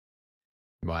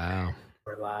Wow.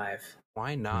 We're live.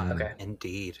 Why not? Okay.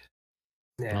 Indeed.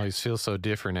 Yeah. Always feels so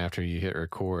different after you hit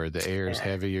record. The air is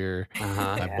heavier.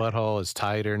 My butthole is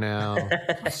tighter now.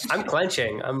 I'm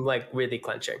clenching. I'm like really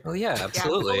clenching. Oh yeah,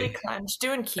 absolutely. Fully clenched,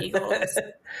 doing Kegels.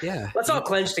 Yeah. Let's all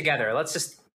clench together. Let's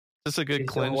just. Just a good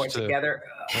clench together.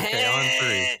 Okay, on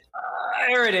 3.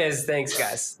 There it is. Thanks,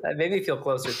 guys. That made me feel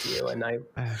closer to you, and I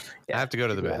have to go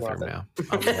to the bathroom now.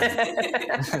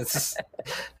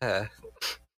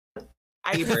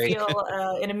 I feel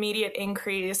an immediate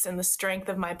increase in the strength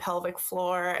of my pelvic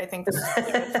floor. I think this is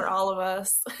good for all of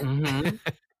us. Mm-hmm.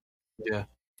 Yeah.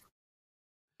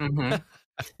 Mm-hmm.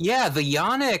 Yeah, the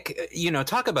yonic,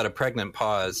 talk about a pregnant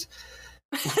pause.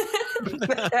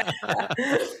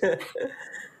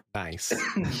 Nice.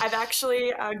 I've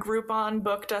actually Groupon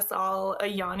booked us all a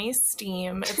Yanni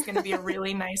steam. It's going to be a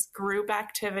really nice group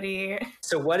activity.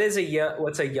 So what's a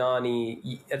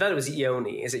Yanni? I thought it was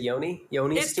Yoni. Is it Yoni?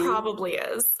 Yoni steam? It probably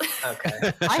is.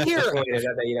 Okay. I hear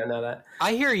you don't know that.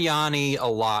 I hear Yanni a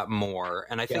lot more,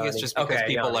 and I think it's just because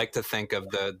people Yanni. like to think of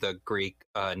the Greek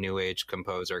New Age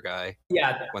composer guy.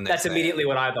 Yeah, that's immediately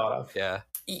what I thought of. Yeah,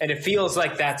 and it feels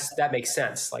like that makes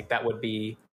sense. Like that would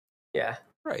be,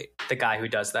 right. The guy who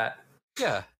does that.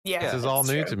 Yeah. This is all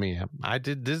new to me. I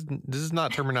did this. This is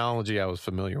not terminology I was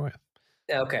familiar with.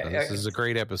 Okay. So this is a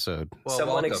great episode. Well,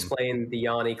 someone explain the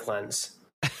Yanni cleanse.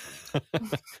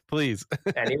 Please.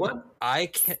 Anyone? I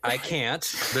can't.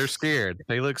 They're scared.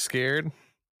 They look scared.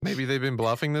 Maybe they've been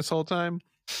bluffing this whole time.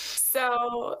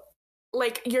 So,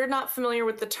 you're not familiar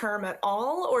with the term at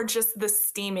all, or just the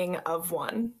steaming of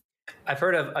one? I've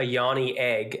heard of a Yanni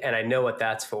egg, and I know what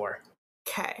that's for.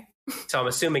 Okay. So I'm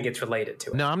assuming it's related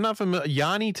to it. No, I'm not familiar.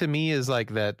 Yanni to me is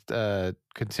like that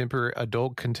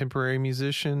adult contemporary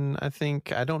musician. I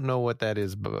think I don't know what that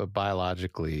is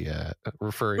biologically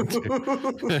referring to.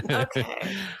 Okay.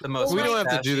 We don't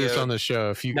have to do this on the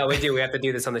show. No, we do. We have to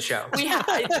do this on the show. We have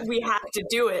to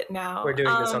do it now. We're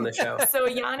doing this on the show. So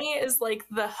Yanni is like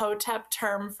the Hotep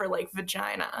term for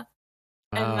vagina.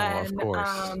 And then, of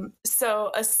course.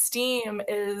 So a steam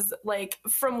is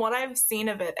from what I've seen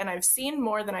of it, and I've seen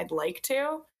more than I'd like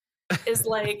to, is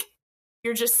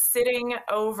you're just sitting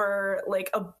over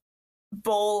a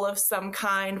bowl of some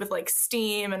kind with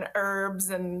steam and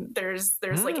herbs, and there's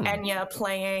Enya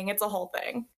playing. It's a whole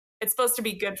thing. It's supposed to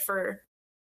be good for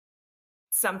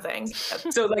something.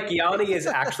 So Yanni is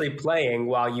actually playing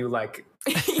while you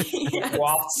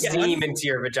waft steam into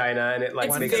your vagina, and it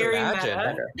it's makes very it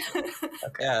better. Okay.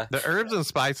 Yeah. The herbs and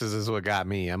spices is what got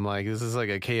me. I'm like, this is like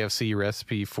a KFC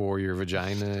recipe for your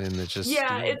vagina, and it's just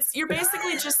you're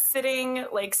basically just sitting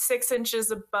 6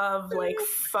 inches above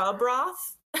pho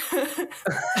broth.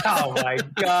 Oh my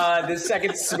god! The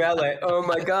second smell it. Oh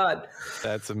my god!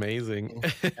 That's amazing.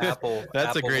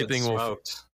 That's a great thing.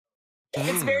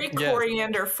 It's very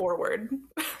coriander forward.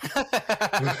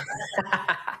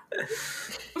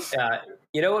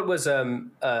 You know what was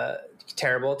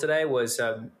terrible today was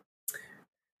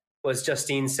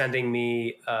Justine sending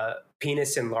me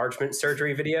penis enlargement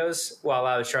surgery videos while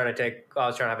I was trying to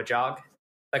have a jog.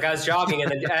 I was jogging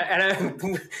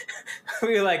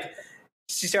we were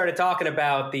she started talking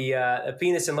about the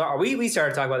penis enlargement. We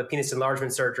started talking about the penis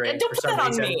enlargement surgery. And don't put that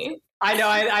on me. I know.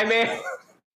 I may.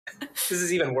 This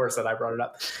is even worse that I brought it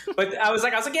up. But I was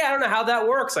like, yeah, I don't know how that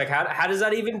works. How does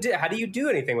that even how do you do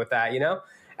anything with that?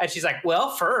 And she's like,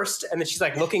 well, first, and then she's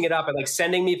looking it up and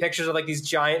sending me pictures of these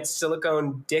giant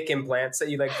silicone dick implants that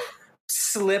you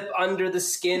slip under the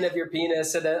skin of your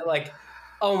penis, and then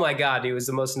oh my god, it was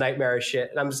the most nightmarish shit.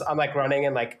 And I'm running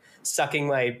and sucking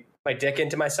my dick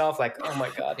into myself, oh my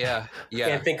god, yeah,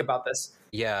 can't think about this.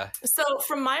 Yeah. So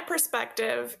from my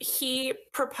perspective, he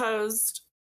proposed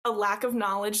a lack of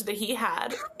knowledge that he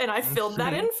had, and I filled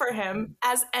that in for him,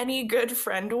 as any good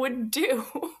friend would do.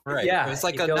 Right. Yeah, it was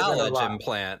like a knowledge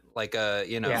implant, like a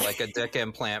dick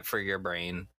implant for your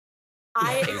brain.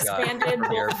 I expanded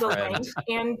both the length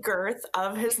and girth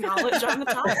of his knowledge on the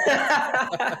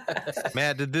topic.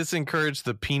 Matt, did this encourage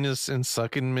the penis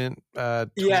ensuckment?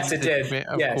 Yes, it did.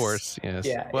 Of course, yes.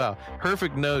 Yeah, well,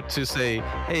 perfect note to say,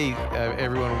 hey,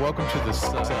 everyone, welcome to the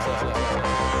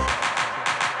Succ.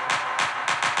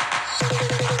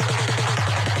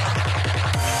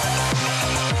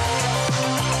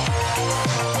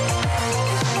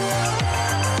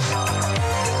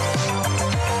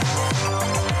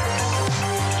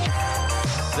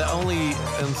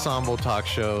 Ensemble talk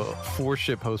show for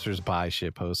ship hosters by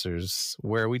ship hosters,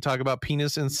 where we talk about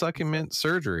penis ensuckment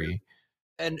surgery,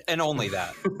 and only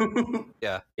that.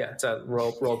 Yeah, it's a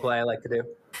role play I like to do.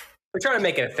 We're trying to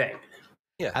make it a thing.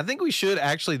 Yeah. I think we should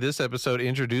actually this episode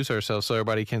introduce ourselves so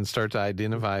everybody can start to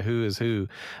identify who is who.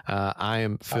 I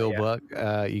am Phil Buck.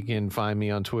 You can find me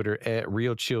on Twitter at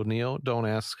RealChillNeil. Don't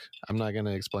ask. I'm not going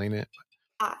to explain it.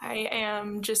 I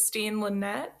am Justine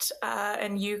Lynette,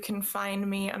 and you can find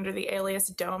me under the alias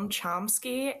Dome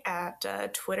Chomsky at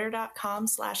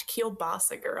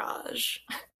twitter.com/kielbasa-garage.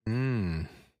 The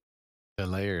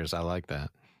layers. I like that.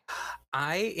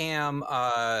 I am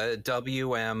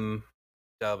WM.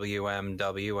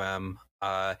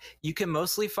 You can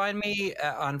mostly find me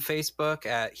on Facebook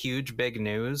at Huge Big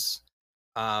News.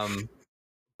 But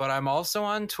I'm also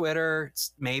on Twitter,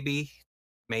 maybe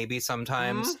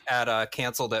sometimes, at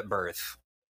Canceled at Birth.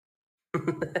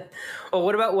 Well,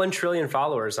 what about 1 trillion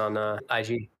followers on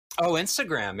IG? Oh,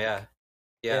 Instagram, yeah.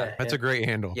 That's a great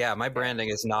handle. Yeah, my branding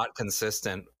is not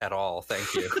consistent at all.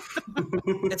 Thank you.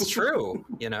 It's true.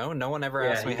 No one ever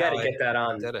asked me how I get that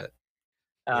on. did it.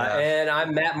 And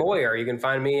I'm Matt Moyer. You can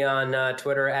find me on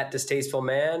Twitter at Distasteful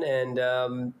Man, and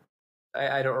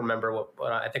I don't remember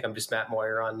what I think I'm just Matt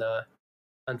Moyer on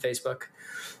Facebook.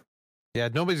 Yeah,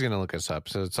 nobody's gonna look us up,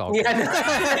 so it's all.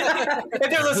 Yeah, if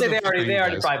they're listening, they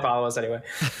already probably follow us anyway.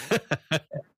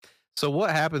 So what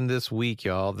happened this week,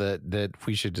 y'all, that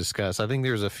we should discuss? I think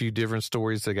there's a few different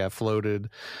stories that got floated.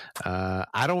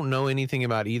 I don't know anything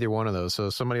about either one of those, so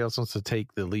if somebody else wants to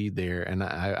take the lead there, and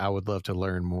I would love to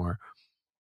learn more.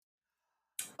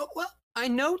 Well, I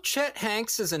know Chet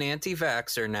Hanks is an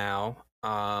anti-vaxxer now,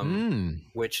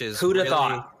 which is who'd have really,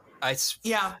 thought?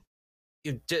 Yeah.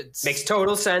 Makes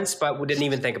total sense, but we didn't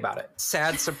even think about it.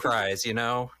 Sad surprise, you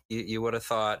would have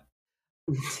thought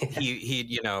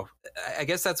he I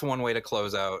guess that's one way to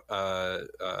close out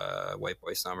White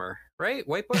Boy Summer, right?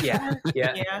 White Boy Summer?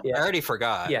 Yeah. I already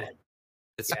forgot. Yeah.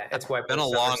 It's White Boy been a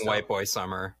Summer, long White Boy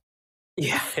Summer.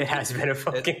 Yeah, it has been a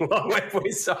fucking long White Boy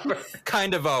Summer.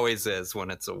 Kind of always is when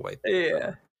it's a White Boy.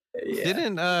 Yeah.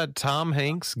 Didn't Tom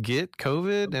Hanks get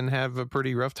COVID and have a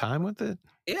pretty rough time with it?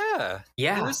 Yeah.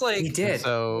 He was like, he did.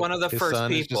 So one of the his first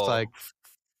son is people. just like,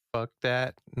 fuck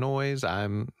that noise.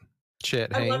 I'm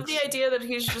Chet Hanks. I love the idea that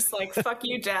he's just like, fuck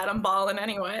you, Dad, I'm balling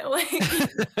anyway. Like,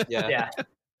 yeah.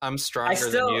 I'm stronger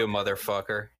than you,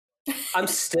 motherfucker. I'm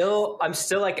still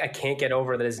like, I can't get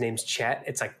over that his name's Chet.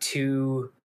 It's like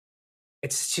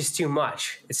it's just too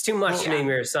much. It's too much to name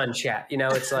your son Chet.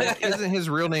 It's like, isn't his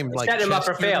real name like set him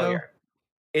Chester, up for failure?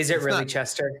 Though? Is it It's really not,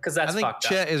 Chester? Because that's I think fucked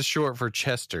Chet up. is short for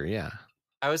Chester. Yeah.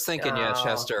 I was thinking,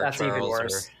 Chester or that's Charles. even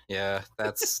worse.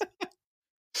 That's.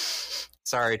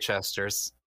 Sorry,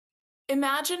 Chesters.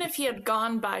 imagine if he had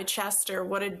gone by Chester,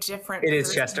 what a different It is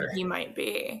person Chester. he might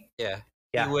be. Yeah.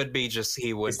 Yeah. He would be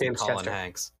His name's Colin Chester.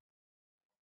 Hanks.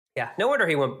 Yeah, no wonder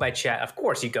he went by Chet. Of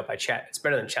course he'd go by Chet. It's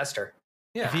better than Chester.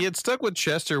 Yeah. If he had stuck with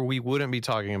Chester, we wouldn't be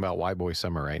talking about White Boy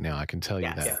Summer right now. I can tell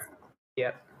you that. Yeah.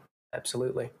 Yep.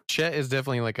 Absolutely. Chet is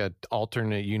definitely like a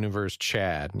alternate universe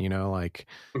Chad. Like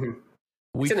Mhm.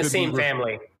 we It's in the could same be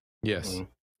family. Yes. Mhm.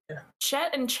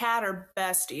 Chet and Chad are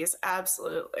besties,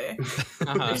 absolutely.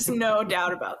 Uh-huh. There's no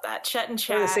doubt about that. Chet and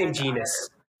Chad They're the same genus.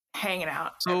 are hanging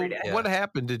out So every day. what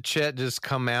happened? Did Chet just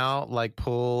come out, like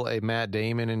pull a Matt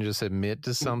Damon and just admit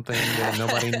to something that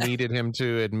nobody needed him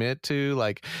to admit to?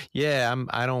 Like,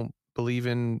 I don't believe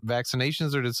in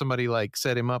vaccinations, or did somebody like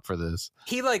set him up for this?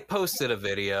 He posted a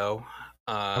video.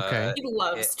 Okay. He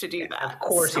loves to do that. Of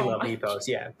course so he loves much. me post.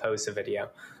 Yeah, post a video.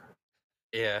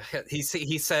 Yeah, he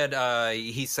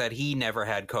said he never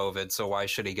had COVID, so why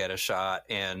should he get a shot?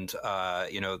 And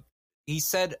he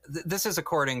said this is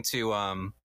according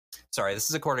to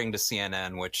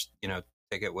CNN, which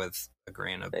take it with a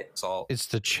grain of salt. It's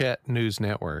the Chet News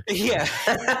Network. Yeah,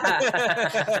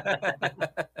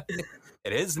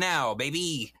 it is now,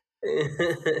 baby.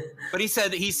 But he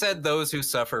said those who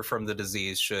suffer from the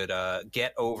disease should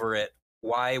get over it.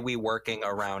 Why we working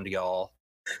around y'all?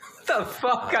 What the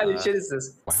fuck kind of shit is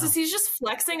this? Wow. So he's just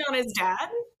flexing on his dad?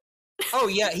 Oh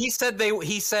yeah, he said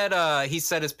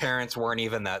his parents weren't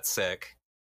even that sick.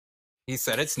 He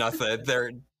said it's nothing.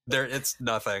 It's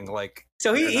nothing. Like,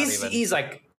 So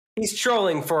he's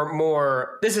trolling for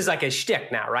more. This is like a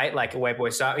shtick now, right? Like a White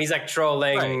Boy Summer. He's like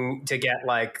trolling to get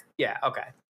like, yeah, okay.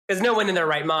 There's no one in their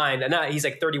right mind. And he's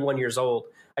like 31 years old.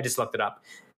 I just looked it up.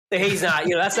 He's not,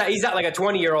 he's not like a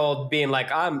 20-year-old being like,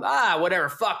 whatever,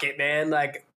 fuck it, man.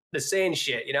 Like the saying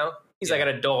shit, He's like an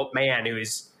adult man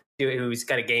who's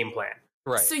got a game plan.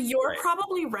 right. So you're right.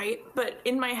 probably right, but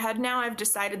in my head now I've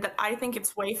decided that I think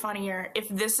it's way funnier if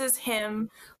this is him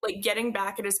like getting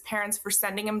back at his parents for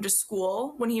sending him to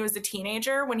school when he was a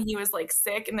teenager, when he was like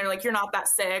sick, and they're like, you're not that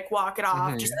sick, walk it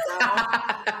off, just go.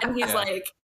 And he's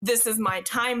like, this is my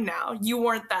time now. You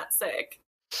weren't that sick.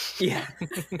 Yeah.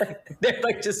 They're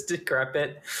like just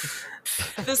decrepit.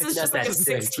 This is just like a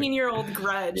 16-year-old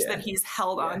grudge that he's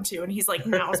held on to, and he's like,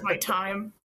 now's my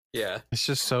time. Yeah. It's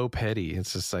just so petty.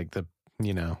 It's just like the,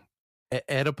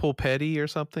 Oedipal petty or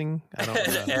something. I don't know.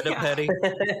 Oedipetty.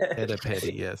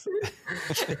 Oedipetty, yes.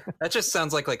 That just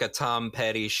sounds like a Tom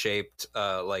Petty shaped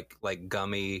like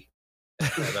gummy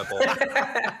edible.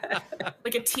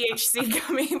 Like a THC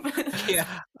gummy. Yeah.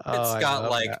 It's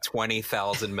got like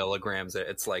 20,000 milligrams.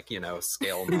 It's like,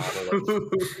 scale model.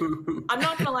 I'm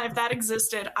not gonna lie, if that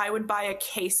existed, I would buy a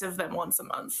case of them once a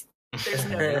month. There's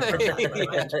no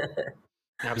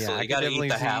Absolutely. You gotta eat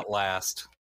the hat last.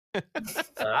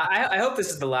 I hope this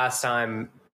is the last time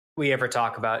we ever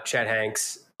talk about Chet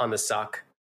Hanks on the Succ.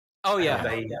 Oh yeah,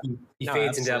 he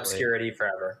fades into obscurity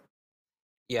forever.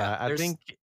 Yeah, I think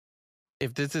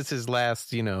if this is his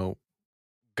last,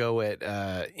 go at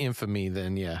infamy,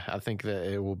 then yeah, I think that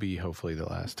it will be hopefully the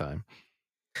last time.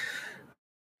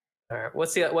 All right,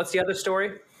 what's the other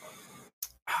story?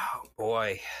 Oh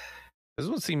boy, this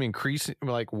one seemed increasing,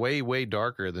 like way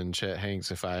darker than Chet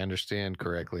Hanks, if I understand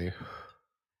correctly.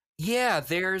 Yeah,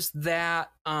 there's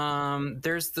that.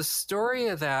 There's the story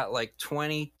of that like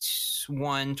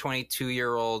 21,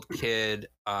 22-year-old kid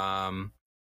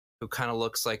who kind of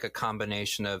looks like a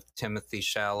combination of Timothy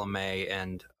Chalamet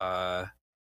and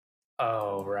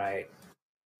oh right,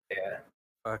 yeah,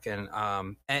 fucking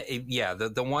yeah,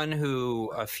 the one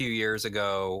who a few years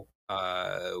ago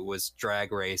was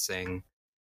drag racing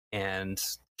and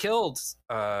killed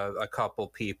a couple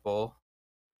people.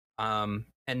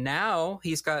 And now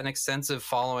he's got an extensive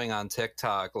following on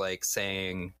TikTok, like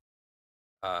saying,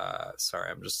 sorry,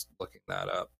 I'm just looking that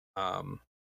up.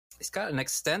 He's got an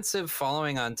extensive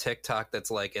following on TikTok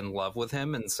that's like in love with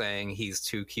him and saying he's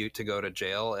too cute to go to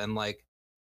jail. And like,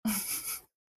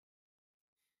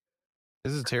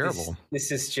 this is terrible.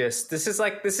 This is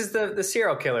the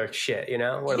serial killer shit,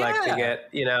 where like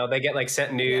they get like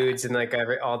sent nudes and like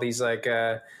all these like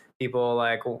people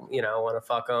like, want to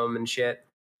fuck them and shit.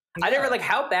 Yeah. I never like,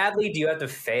 how badly do you have to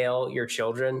fail your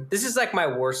children? This is like my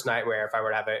worst nightmare if I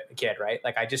were to have a kid, right?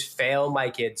 Like I just fail my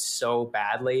kids so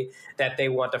badly that they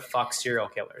want to fuck serial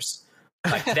killers.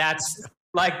 Like that's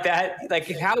like that.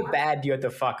 Like how bad do you have to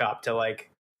fuck up to like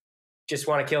just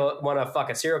want to fuck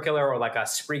a serial killer or like a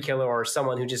spree killer or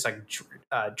someone who just like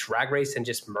drag race and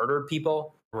just murdered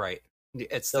people? Right.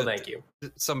 It's thank you.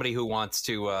 Somebody who wants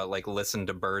to like listen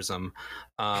to Burzum.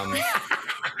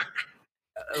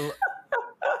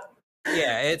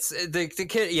 Yeah, it's the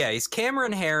kid. Yeah, he's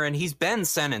Cameron Herron. He's been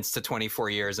sentenced to 24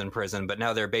 years in prison, but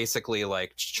now they're basically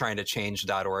like trying to change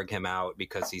 .org him out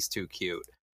because he's too cute.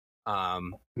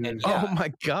 And yeah. Oh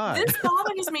my god, this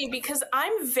bothers me because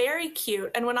I'm very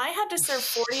cute, and when I had to serve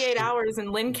 48 hours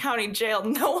in Lynn County Jail,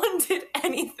 no one did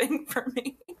anything for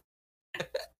me.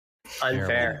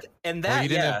 Unfair. And that you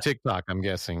didn't have TikTok, I'm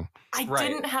guessing. I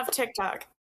didn't have TikTok.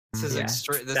 This is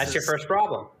that's your first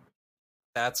problem.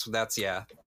 That's yeah.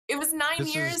 It was 9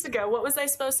 years ago. What was I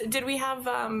supposed to? Did we have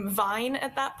Vine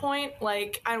at that point?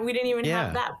 Like we didn't even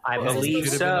have that. I believe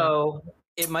so.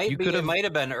 It might be. It might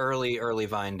have been early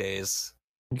Vine days.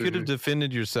 You could have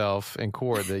defended yourself in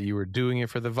court that you were doing it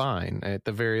for the Vine at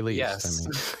the very least.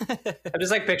 Yes. I mean. I'm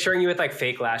just like picturing you with like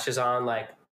fake lashes on, like.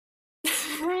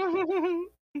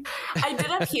 I did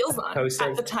have heels on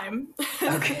at the time.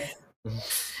 Okay.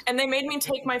 And they made me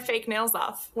take my fake nails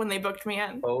off when they booked me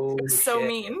in. Oh, it was so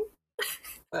mean.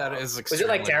 That is. Was it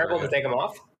like terrible to take them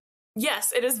off?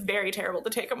 Yes, it is very terrible to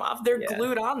take them off. They're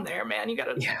glued on there, man. You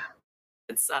gotta. Yeah.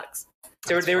 It sucks.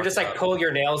 So they were just like, pull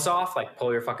your nails off, like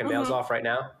pull your fucking nails off right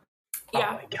now.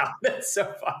 Yeah. Oh my god, that's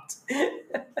so fucked.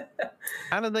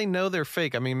 How do they know they're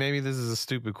fake? I mean, maybe this is a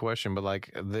stupid question, but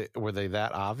like, were they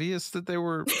that obvious that they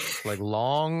were like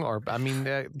long? Or I mean,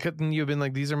 couldn't you have been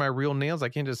like, these are my real nails? I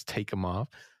can't just take them off.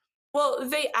 Well,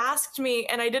 they asked me,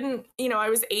 and I didn't, I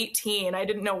was 18. I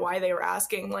didn't know why they were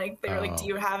asking. Like, they were like, do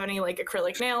you have any, like,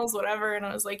 acrylic nails, whatever? And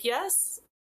I was like, yes.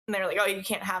 And they were like, oh, you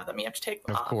can't have them. You have to take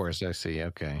them off. Of course, I see.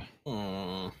 Okay.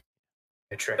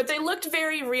 But they looked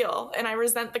very real, and I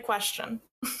resent the question.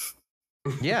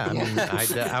 Yeah, I mean,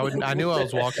 I knew I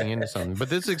was walking into something. But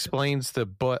this explains the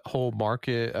whole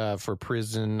market for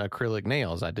prison acrylic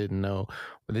nails. I didn't know.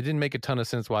 They didn't make a ton of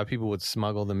sense why people would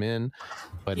smuggle them in,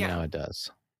 but now it does.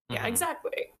 Yeah,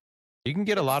 exactly. You can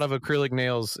get a lot of acrylic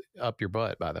nails up your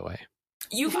butt, by the way.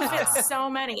 You can fit so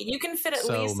many. You can fit at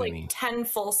least many. like 10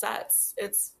 full sets.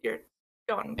 You're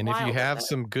going And if wild you have with it.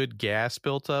 some good gas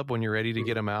built up when you're ready to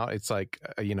get them out, it's like,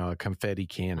 a confetti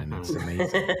cannon. It's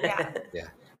amazing. Yeah.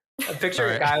 I picture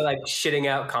a guy like shitting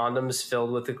out condoms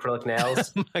filled with acrylic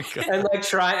nails. Oh my God.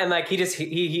 And like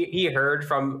he heard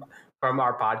from from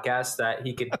our podcast that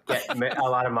he could get a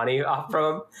lot of money off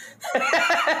from.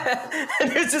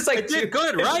 And there's just like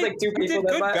good, right? Like two people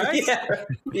that good, guys.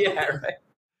 Yeah, right.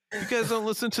 You guys don't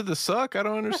listen to the Succ? I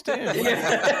don't understand.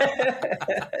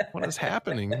 What is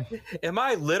happening? Am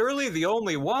I literally the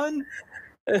only one?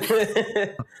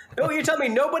 Oh, you're telling me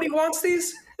nobody wants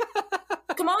these?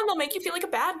 Come on, they'll make you feel like a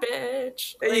bad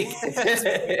bitch. Like,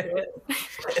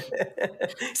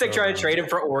 it's like trying to trade him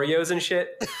for Oreos and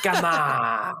shit. Come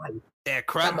on. They're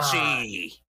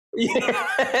crunchy.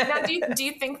 Yeah. now, do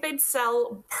you think they'd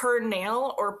sell per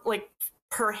nail or like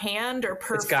per hand or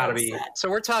per? It's gotta be. Set? So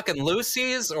we're talking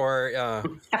Lucy's or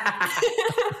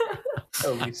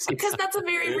because that's a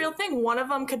very real thing. One of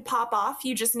them could pop off.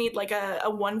 You just need like a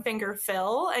one finger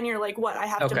fill, and you're like, what? I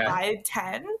have to buy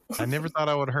 10. I never thought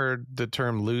I would have heard the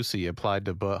term Lucy applied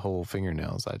to butthole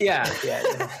fingernails. Yeah.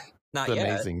 not it's yet.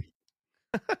 amazing.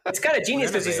 It's kind of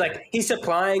genius because he's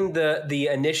supplying the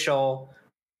initial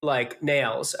like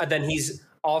nails, and then he's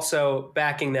also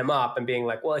backing them up and being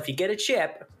like, well, if you get a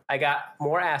chip, I got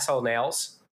more asshole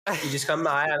nails. You just come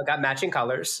by. I've got matching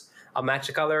colors. I'll match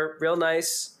the color real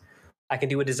nice. I can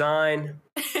do a design.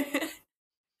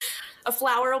 A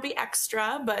flower will be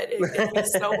extra, but it'll be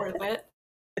so worth it.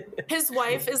 His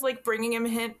wife is like bringing him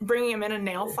in a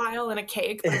nail file and a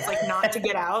cake, but it's like not to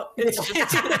get out. It's just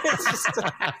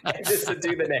to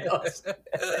do the nails.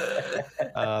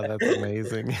 That's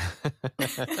amazing.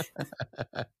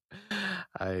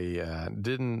 I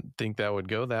didn't think that would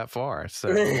go that far.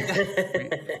 So,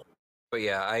 but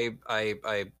yeah, I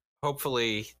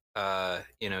hopefully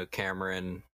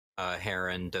Cameron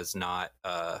Herron does not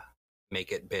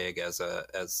make it big as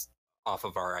off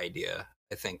of our idea.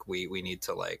 I think we need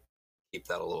to like keep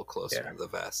that a little closer to the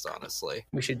vest, honestly.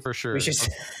 We should for sure. With this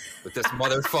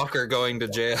motherfucker going to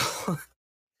jail.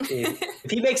 If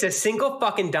he makes a single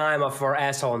fucking dime off our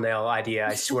asshole nail idea,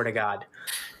 I swear to God.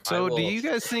 So do you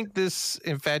guys think this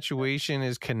infatuation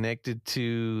is connected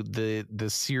to the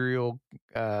serial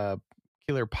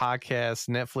killer podcast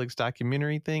Netflix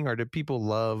documentary thing, or do people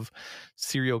love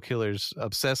serial killers,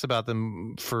 obsess about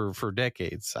them for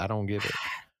decades? I don't get it.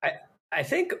 I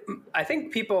think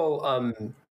people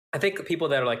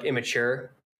that are like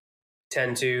immature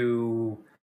tend to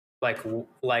like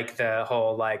the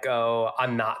whole like, oh,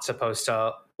 I'm not supposed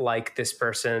to like this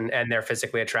person and they're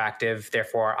physically attractive,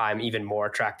 therefore I'm even more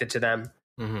attracted to them.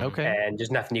 Mm-hmm. Okay. And there's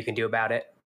nothing you can do about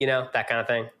it. You know, that kind of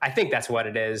thing. I think that's what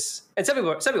it is. And some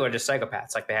people are just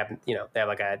psychopaths. Like they have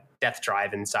like a death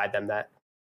drive inside them that,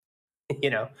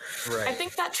 Right. I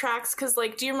think that tracks because,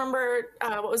 like, do you remember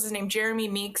what was his name? Jeremy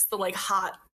Meeks, the like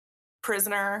hot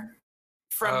prisoner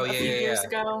from a few years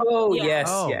ago. Oh yeah. yes,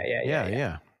 Oh,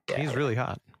 yeah. He's really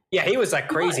hot. Yeah, he was like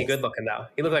crazy good looking though.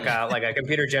 He looked like a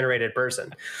computer generated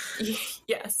person.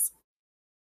 Yes.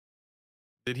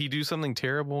 Did he do something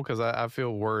terrible? Because I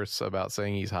feel worse about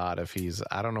saying he's hot if he's,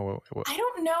 I don't know. I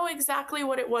don't know exactly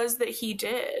what it was that he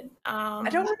did. I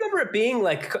don't remember it being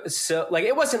like, so like,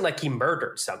 it wasn't like he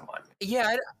murdered someone.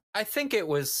 Yeah, I think it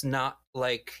was not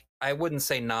like, I wouldn't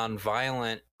say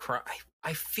non-violent crime.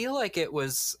 I feel like it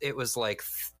was like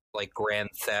grand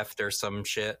theft or some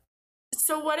shit.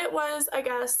 So what it was, I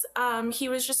guess, he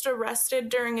was just arrested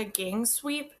during a gang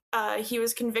sweep. He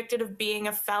was convicted of being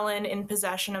a felon in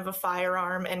possession of a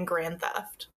firearm and grand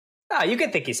theft. Oh, you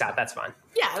can think he's hot. That's fine.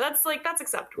 Yeah, that's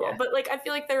acceptable. Yeah. But like, I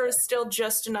feel like there was still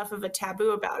just enough of a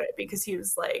taboo about it because he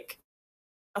was like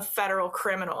a federal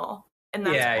criminal, and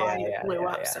that's why it blew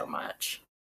up so much.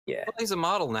 Yeah, well, he's a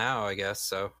model now, I guess.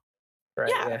 So, right?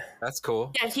 Yeah, that's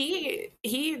cool. Yeah,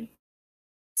 he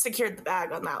secured the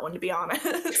bag on that one, to be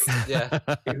honest. Yeah,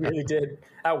 he really did.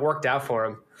 That worked out for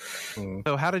him.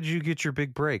 So how did you get your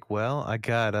big break? Well, I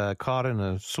got caught in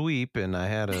a sweep and I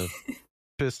had a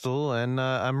pistol and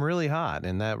I'm really hot,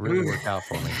 and that really worked out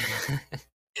for me.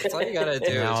 That's all you gotta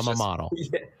do. Now I'm a model.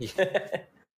 Just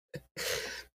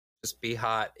be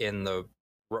hot in the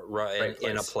right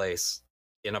in a place.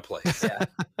 In a place. Yeah,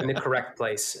 in the correct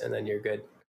place, and then you're good.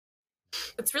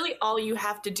 It's really all you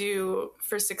have to do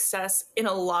for success in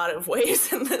a lot of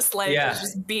ways in this life. Yeah. Is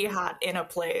just be hot in a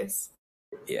place.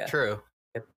 Yeah, true.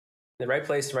 The right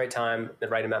place, the right time, the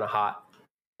right amount of hot,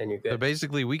 and you're good. So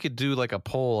basically, we could do like a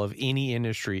poll of any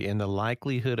industry, and the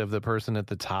likelihood of the person at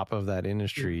the top of that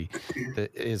industry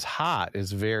that is hot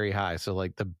is very high. So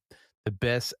like the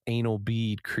best anal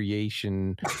bead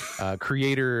creator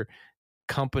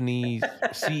company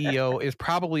CEO is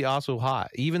probably also hot,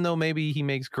 even though maybe he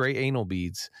makes great anal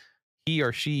beads. He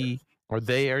or she or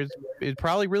they are is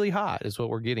probably really hot, is what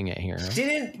we're getting at here.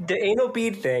 Didn't the anal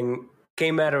bead thing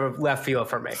came out of left field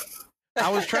for me? I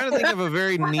was trying to think of a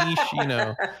very niche,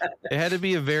 it had to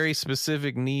be a very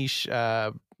specific niche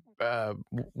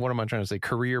what am I trying to say?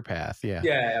 Career path. Yeah.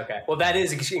 Yeah. Okay. Well, that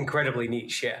is incredibly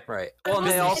niche. Yeah. Right. Well, and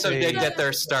they also did get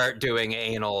their start doing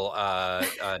anal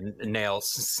nails,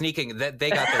 sneaking. They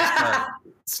got their start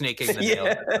sneaking the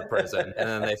nails into prison, and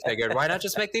then they figured, why not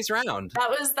just make these round?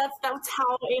 That's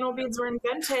how anal beads were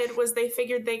invented. Was they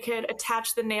figured they could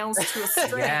attach the nails to a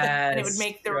string, and it would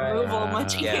make the removal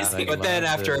much easier. But then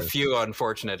after a few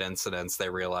unfortunate incidents, they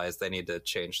realized they need to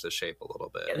change the shape a little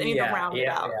bit. Yeah, they need to round it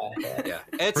out. Yeah.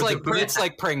 It's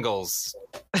like Pringles.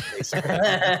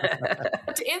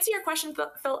 To answer your question,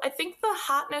 Phil, I think the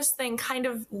hotness thing kind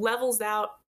of levels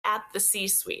out at the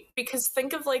C-suite, because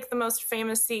think of like the most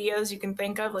famous CEOs you can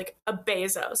think of, like a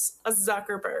Bezos, a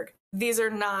Zuckerberg.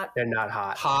 They're not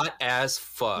hot. Hot as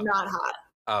fuck. Not hot.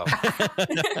 Oh.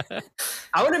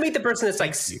 I want to meet the person that's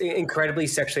like incredibly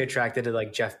sexually attracted to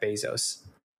like Jeff Bezos.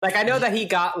 Like, I know that he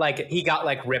got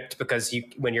ripped because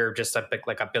when you're just a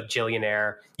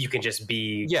bajillionaire, you can just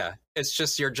be. Yeah, it's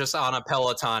just you're just on a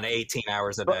Peloton 18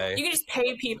 hours a day. You can just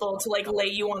pay people to like lay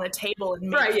you on a table and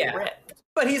make you ripped.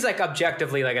 But he's like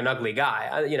objectively like an ugly guy.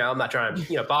 I'm not trying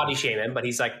to body shame him, but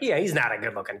he's like, he's not a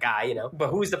good looking guy, But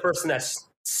who's the person that's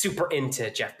super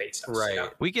into Jeff Bezos? Right.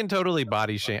 We can totally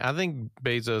body shame. I think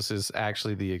Bezos is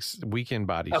actually we can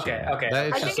body shame. Okay.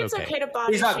 I think it's okay to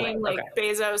body shame like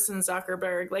Bezos and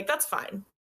Zuckerberg. Like, that's fine.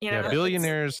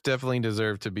 Billionaires definitely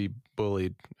deserve to be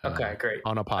bullied. Okay, great.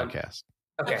 On a podcast.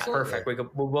 Okay, perfect.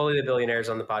 We'll bully the billionaires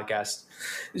on the podcast.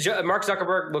 Mark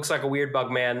Zuckerberg looks like a weird bug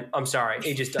man. I'm sorry,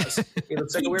 he just does. He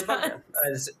looks like a weird bug man.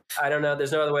 I don't know.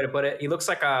 There's no other way to put it. He looks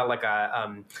like a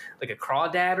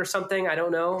crawdad or something. I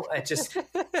don't know. I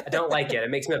don't like it. It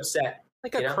makes me upset.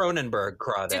 Like a Cronenberg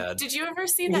crawdad. Did you ever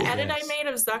see the edit I made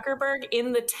of Zuckerberg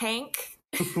in the tank?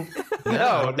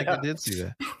 No, I think I did see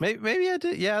that. Maybe I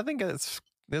did. Yeah, I think that's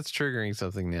triggering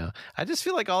something now. I just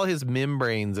feel like all his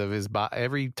membranes of his body,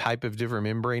 every type of different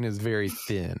membrane is very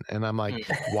thin. And I'm like,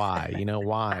 why?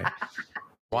 Why?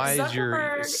 Why is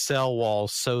your cell wall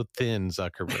so thin,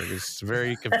 Zuckerberg? It's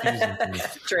very confusing to me.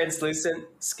 Translucent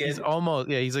skin.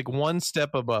 He's like one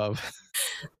step above.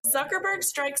 Zuckerberg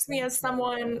strikes me as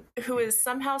someone who is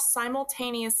somehow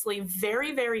simultaneously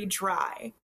very, very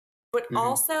dry, but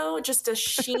also just a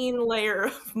sheen layer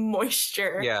of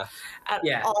moisture at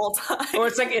all times. Or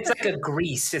it's like a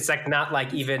grease. It's like not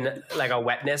like even like a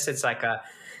wetness. It's like a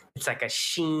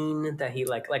sheen that he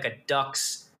like a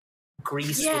duck's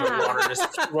grease where the water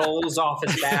just rolls off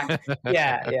his back.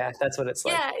 Yeah, that's what it's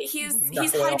like. Yeah,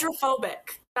 he's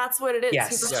hydrophobic. That's what it is. Yes.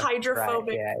 He's a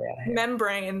hydrophobic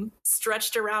membrane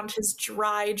stretched around his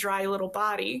dry little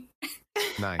body.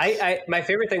 Nice. My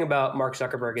favorite thing about Mark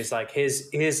Zuckerberg is like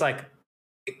his like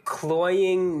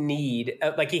cloying need.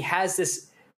 Like he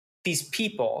has these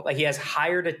people. Like he has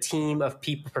hired a team of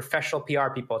people, professional PR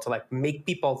people, to like make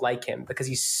people like him because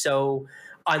he's so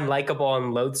unlikable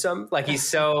and loathsome. Like he's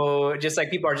so just like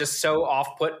people are just so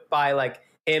off put by like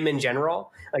him in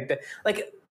general.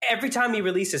 Like every time he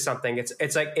releases something,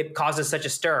 it's like it causes such a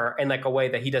stir in like a way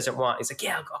that he doesn't want. He's like,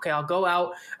 yeah, okay, I'll go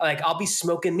out. Like I'll be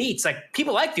smoking meats. Like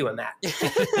people like doing that.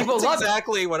 People love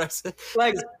exactly what I said.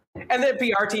 Like, and the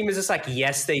PR team is just like,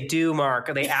 yes, they do,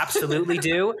 Mark. They absolutely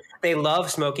do. They love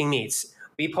smoking meats.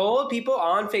 We polled people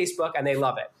on Facebook and they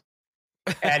love it.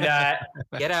 And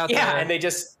get out there. Yeah, and they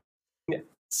just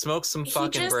smoke some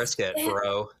fucking brisket,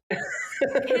 bro.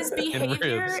 His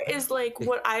behavior is like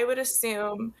what I would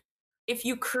assume if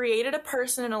you created a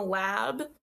person in a lab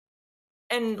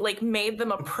and like made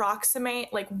them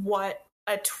approximate like what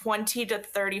a 20 to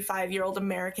 35-year-old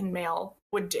American male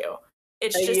would do.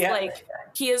 It's just like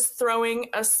he is throwing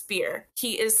a spear.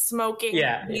 He is smoking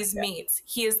these meats.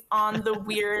 He is on the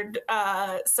weird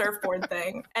surfboard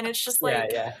thing. And it's just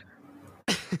like,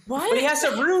 what? But he has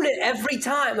to ruin it every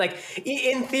time. Like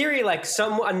in theory, like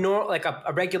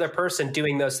a regular person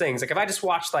doing those things. Like if I just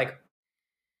watched like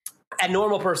a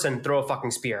normal person throw a fucking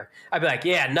spear, I'd be like,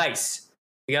 yeah, nice.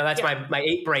 That's my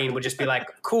ape brain would just be like,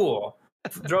 cool.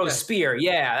 Throw a spear.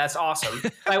 Yeah, that's awesome.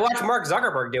 I watch Mark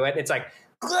Zuckerberg do it. It's like,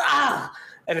 ah!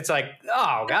 And it's like,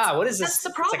 oh God, what is this? That's the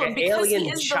problem. It's like an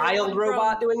alien child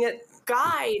robot doing it.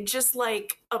 Guy just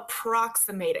like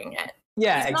approximating it.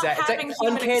 Yeah, exactly. It's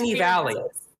like Uncanny Valley.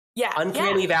 Yeah,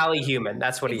 Uncanny Valley human.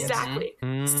 That's what he is. Exactly.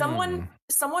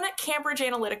 Someone at Cambridge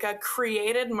Analytica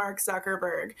created Mark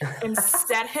Zuckerberg and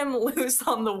set him loose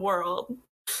on the world.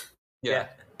 Yeah.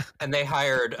 And they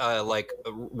hired like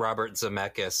Robert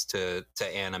Zemeckis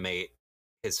to animate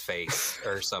his face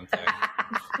or something.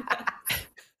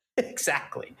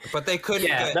 Exactly. But they couldn't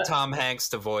get Tom Hanks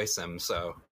to voice him,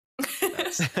 so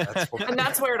and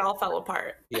that's where it all fell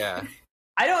apart. Yeah.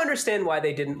 I don't understand why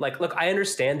they didn't look, I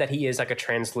understand that he is like a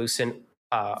translucent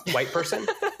white person.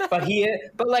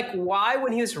 but like, why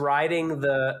when he was riding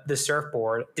the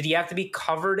surfboard did he have to be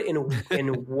covered in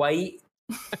white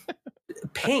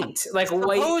paint, like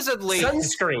supposedly white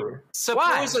sunscreen?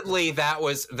 Supposedly that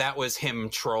was him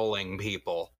trolling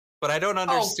people, but I don't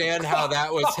understand how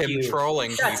that was him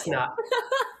trolling people.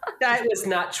 That was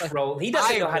not troll. He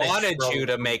doesn't know how to. I wanted you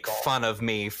to make fun of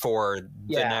me for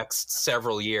the next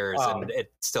several years, and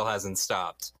it still hasn't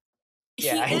stopped.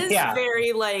 Yeah, he is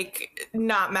very like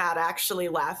not mad, actually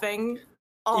laughing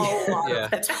a lot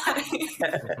of the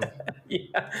time.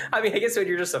 Yeah, I mean, I guess when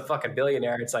you're just a fucking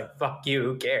billionaire, it's like fuck you,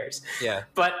 who cares? Yeah,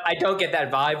 but I don't get that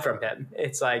vibe from him.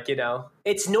 It's like, you know,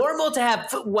 it's normal to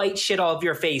have white shit all over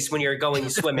your face when you're going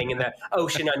swimming in the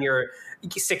ocean on your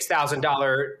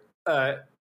 $6,000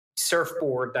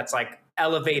 surfboard that's like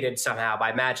elevated somehow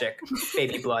by magic,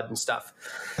 baby blood and stuff.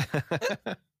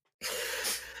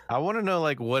 I want to know,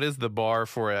 like, what is the bar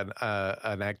for an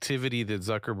activity that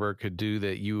Zuckerberg could do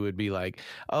that you would be like,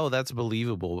 oh, that's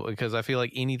believable? Because I feel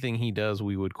like anything he does,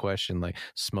 we would question, like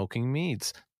smoking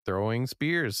meats, throwing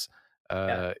spears, you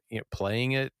know,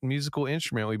 playing a musical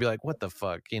instrument. We'd be like, what the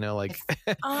fuck? You know, like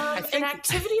an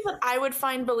activity that I would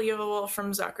find believable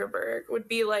from Zuckerberg would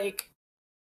be like,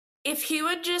 if he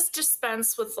would just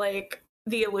dispense with like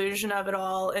the illusion of it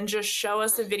all and just show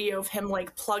us a video of him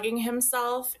like plugging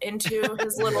himself into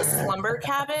his little slumber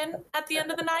cabin at the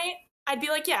end of the night, I'd be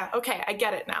like, yeah, okay, I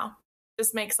get it now.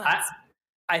 This makes sense.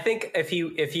 I think if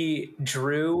he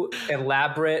drew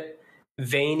elaborate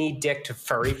veiny dicked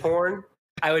furry porn,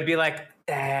 I would be like,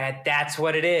 that's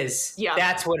what it is. Yeah,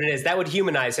 that's what it is. That would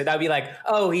humanize it. That would be like,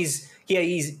 oh, he's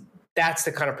that's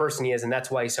the kind of person he is, and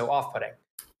that's why he's so off-putting.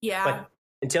 Yeah. But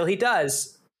until he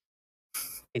does,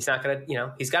 he's not gonna, you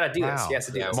know, he's got to do this. He has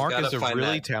to do this. Mark is a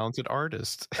really talented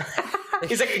artist.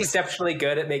 He's like exceptionally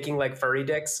good at making like furry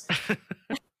dicks.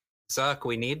 Zuck,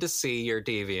 we need to see your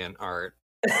Deviant art.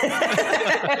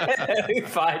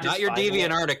 Fine, not your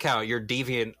Deviant art account, your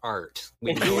Deviant art.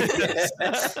 We know what it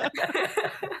is.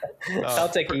 I'll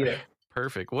take either.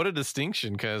 Perfect. What a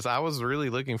distinction, because I was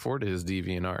really looking forward to his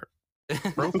Deviant art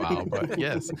profile, but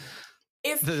yes.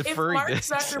 If Mark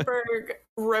Zuckerberg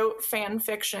wrote fan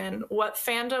fiction, what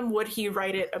fandom would he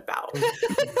write it about?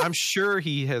 I'm sure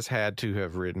he has had to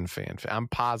have written I'm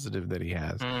positive that he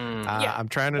has. I'm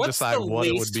trying to decide what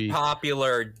it would be.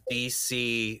 Popular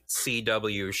DC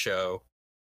CW show?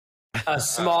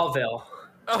 Smallville.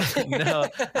 No,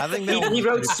 I think he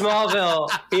wrote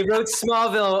Smallville. He wrote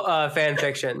Smallville fan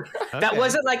fiction. Okay. That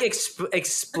wasn't like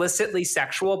explicitly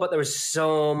sexual, but there was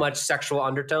so much sexual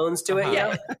undertones to it.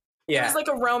 Yeah. Yeah. It was like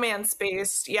a romance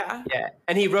based, yeah.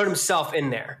 And he wrote himself in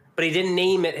there, but he didn't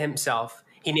name it himself.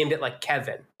 He named it like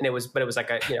Kevin, and it was like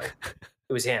a, you know,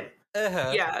 it was him.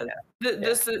 Yeah.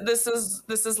 This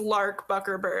is Lark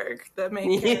Buckerberg, the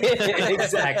main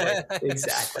character.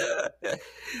 Exactly.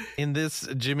 In this,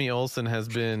 Jimmy Olsen has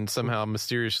been somehow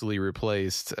mysteriously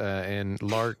replaced, and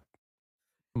Lark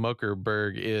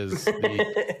Muckerberg is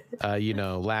the you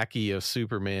know, lackey of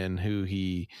Superman who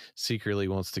he secretly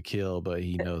wants to kill, but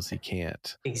he knows he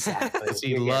can't. Exactly.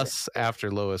 He lusts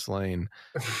after Lois Lane,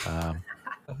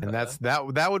 and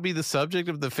that would be the subject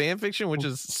of the fan fiction, which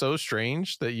is so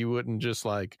strange that you wouldn't just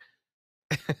like.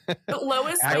 But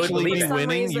Lois actually Lane, for some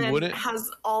winning, reason, you wouldn't has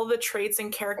all the traits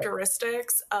and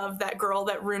characteristics of that girl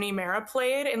that Rooney Mara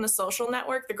played in The Social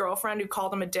Network, the girlfriend who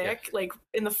called him a dick, like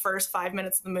in the first 5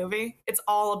 minutes of the movie. It's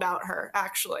all about her,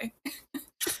 actually.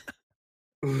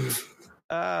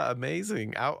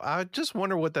 Amazing. I just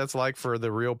wonder what that's like for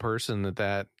the real person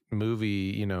that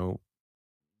movie, you know,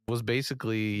 was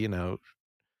basically, you know,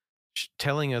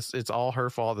 telling us it's all her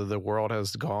fault that the world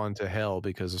has gone to hell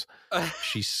because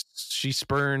she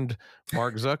spurned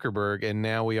Mark Zuckerberg, and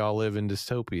now we all live in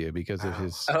dystopia because of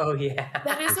his. Oh yeah,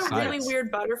 that is a really weird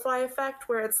butterfly effect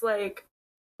where it's like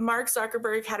Mark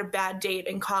Zuckerberg had a bad date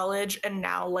in college, and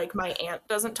now like my aunt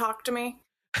doesn't talk to me.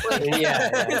 Like,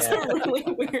 it's a really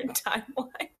weird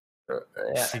timeline.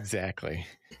 Yeah. Exactly.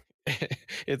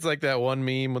 It's like that one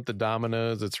meme with the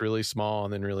dominoes. It's really small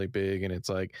and then really big, and it's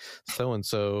like so and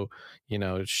so, you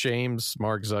know, shames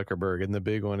Mark Zuckerberg, and the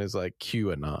big one is like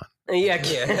QAnon. Yeah.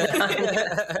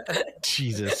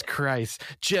 Jesus Christ,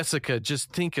 Jessica,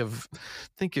 just think of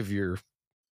your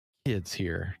kids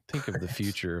here. Think of the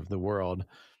future of the world.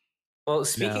 Well,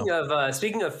 speaking of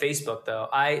Facebook, though,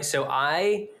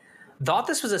 I thought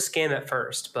this was a scam at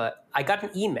first, but I got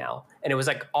an email and it was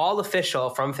like all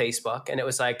official from Facebook. And it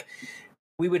was like,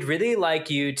 we would really like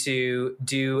you to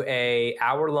do a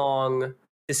hour-long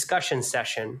discussion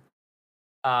session.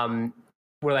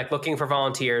 We're like looking for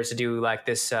volunteers to do like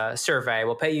this survey.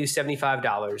 We'll pay you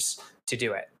 $75 to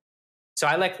do it. So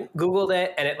I like Googled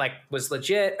it, and it like was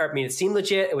legit. Or, I mean, it seemed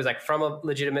legit. It was like from a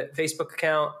legitimate Facebook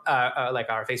account, like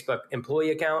our Facebook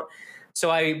employee account. So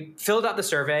I filled out the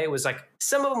survey. It was like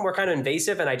some of them were kind of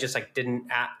invasive, and I just like didn't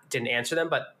answer them.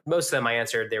 But most of them I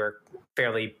answered. They were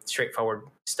fairly straightforward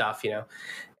stuff, you know.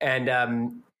 And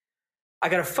I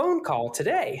got a phone call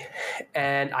today,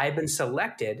 and I've been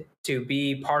selected to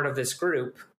be part of this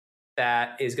group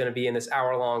that is going to be in this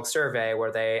hour-long survey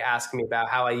where they ask me about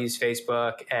how I use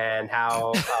Facebook and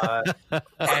how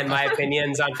and my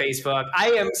opinions on Facebook.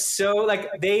 I am so like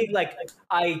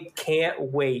I can't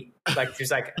wait. Like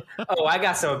there's like, oh, I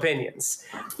got some opinions.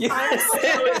 I'm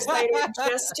so excited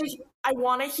I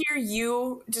want to hear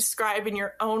you describe in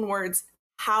your own words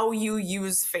how you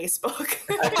use Facebook.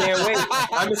 I can't wait.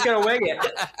 I'm just gonna wing it.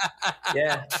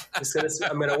 Yeah, I'm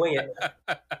gonna wing it.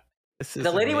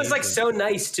 The lady was like so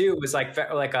nice too. It was like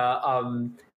a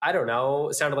I don't know.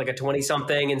 It sounded like a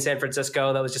 20-something in San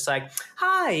Francisco that was just like,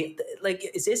 "Hi, like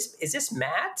is this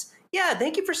Matt? Yeah,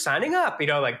 thank you for signing up." You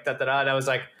know, like da da da. And I was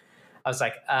like,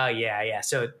 yeah.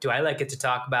 So do I like get to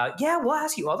talk about? Yeah, we'll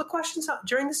ask you all the questions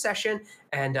during the session,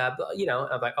 and you know,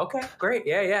 I'm like, okay, great,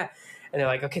 yeah. And they're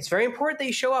like, okay, it's very important that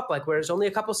you show up. Like, there's only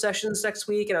a couple sessions next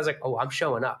week, and I was like, oh, I'm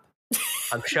showing up.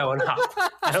 I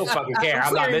don't fucking care.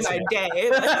 I'm not missing my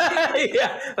day.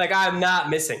 Yeah, like I'm not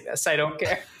missing this. I don't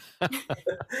care.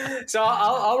 So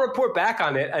I'll report back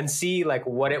on it and see like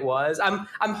what it was. I'm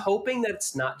hoping that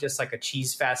it's not just like a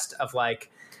cheese fest of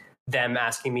like them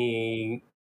asking me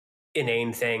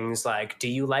inane things like, do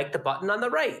you like the button on the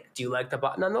right? Do you like the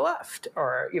button on the left?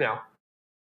 Or, you know.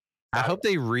 I hope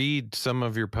they read some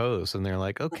of your posts and they're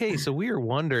like, okay, so we were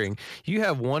wondering, you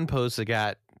have one post that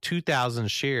got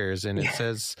 2,000 shares and it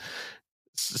says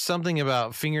something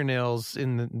about fingernails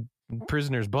in the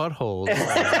prisoner's buttholes.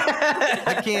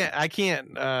 I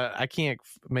can't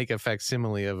make a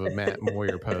facsimile of a Matt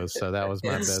Moyer post, so that was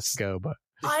my best go. But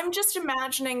I'm just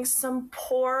imagining some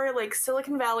poor like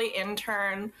Silicon Valley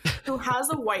intern who has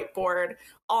a whiteboard,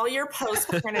 all your posts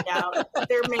printed out.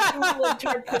 They're making the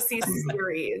Libtard Pussy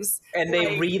series, and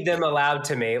they read them aloud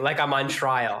to me like I'm on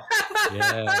trial.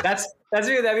 Yeah,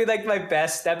 that'd be like my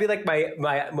best. That'd be like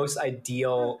my most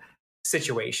ideal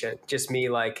situation. Just me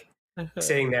like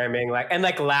sitting there and being like, and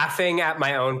like laughing at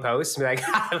my own posts and be like,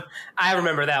 I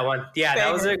remember that one. Yeah, banger.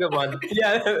 That was a good one.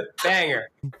 Yeah, banger.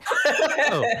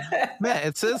 Oh, Matt,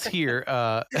 it says here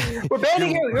we're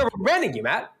banning you. We're banning you,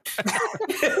 Matt.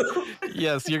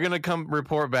 Yes, you're gonna come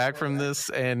report back from this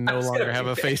and no longer have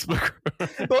a Facebook.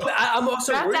 Well, I'm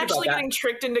also Matt's worried actually about getting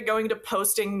tricked into going to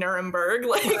posting Nuremberg.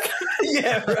 Like,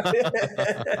 yeah,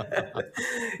 right.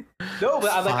 No,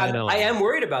 but I'm like, I am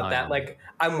worried about that. Like,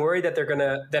 I'm worried that they're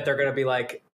gonna be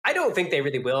like, I don't think they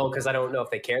really will because I don't know if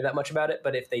they care that much about it.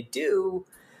 But if they do,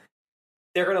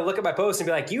 they're gonna look at my post and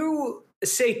be like, you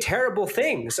say terrible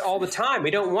things all the time. We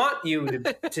don't want you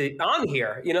to on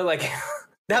here. You know, like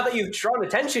now that you've drawn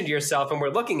attention to yourself and we're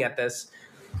looking at this.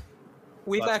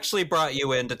 We've actually brought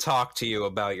you in to talk to you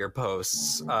about your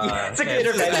posts. Yeah, it's like an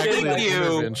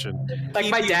intervention.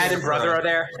 Like my dad and brother are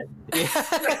there. Yeah.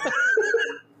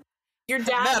 Your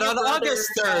dad, Matt, on brother, August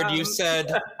 3rd, you said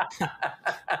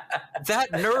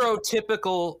that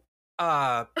neurotypical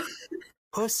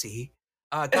pussy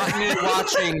got me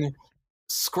watching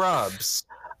Scrubs.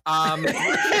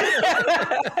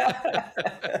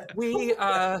 We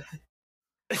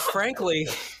frankly,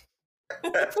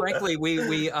 we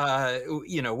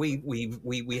you know,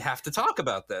 we have to talk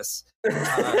about this.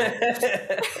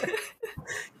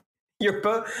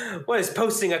 What is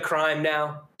posting a crime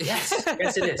now? Yes,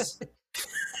 yes, it is.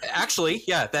 Actually,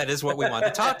 yeah, that is what we want to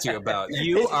talk to you about.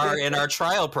 You are in our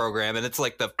trial program, and it's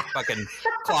like the fucking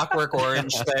Clockwork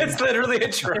Orange thing. It's literally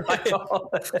a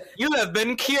trial. You have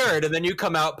been cured, and then you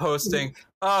come out posting,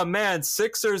 "Oh man,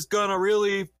 Sixers gonna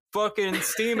really fucking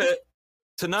steam it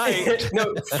tonight."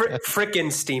 No,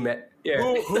 frickin' steam it.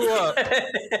 Yeah.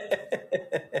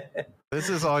 This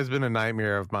has always been a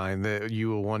nightmare of mine, that you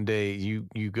will one day you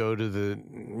go to the,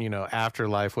 you know,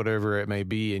 afterlife, whatever it may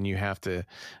be, and you have to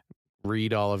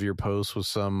read all of your posts with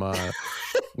some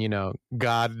you know,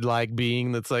 godlike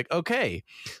being that's like, okay,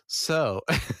 so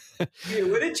what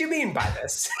did you mean by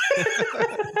this?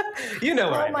 You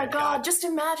know what? Oh my God, just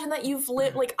imagine that you've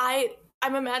lived like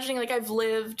I'm imagining like I've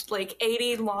lived like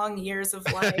 80 long years of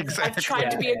life. Exactly. I've tried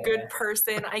to be a good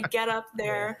person. I get up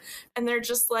there and they're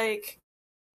just like,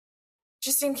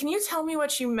 Justine, can you tell me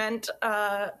what you meant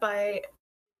by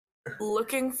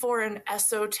looking for an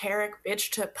esoteric bitch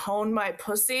to pwn my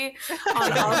pussy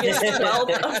on August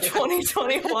 12th of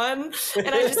 2021? And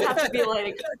I just have to be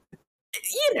like,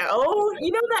 You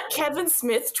know that Kevin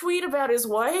Smith tweet about his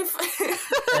wife?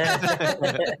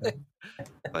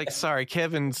 Like, sorry,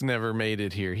 Kevin's never made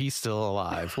it here. He's still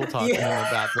alive. We'll talk to him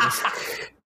about this.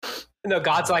 No,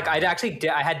 God's like, I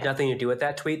had nothing to do with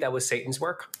that tweet. That was Satan's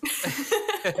work.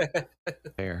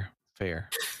 Fair.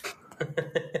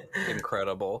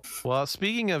 Incredible. Well,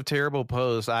 speaking of terrible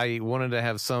posts, I wanted to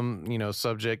have some,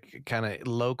 subject kind of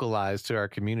localized to our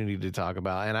community to talk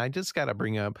about, and I just got to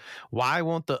bring up, why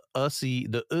won't the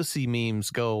ussy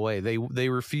memes go away? They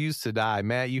refuse to die.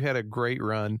 Matt, you had a great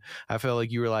run. I felt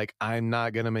like you were like, I'm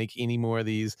not gonna make any more of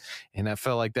these, and I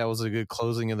felt like that was a good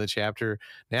closing of the chapter.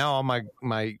 Now all my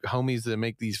homies that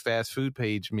make these fast food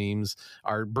page memes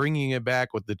are bringing it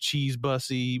back with the cheese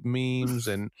bussy memes,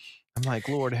 and I'm like,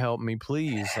 Lord help me,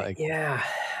 please. Like, yeah,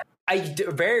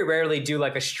 very rarely do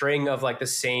like a string of like the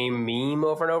same meme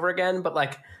over and over again, but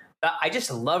like I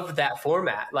just love that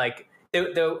format. Like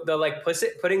the like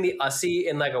putting the ussy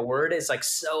in like a word is like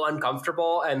so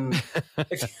uncomfortable, and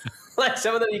like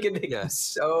some of them you can think is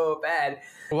so bad.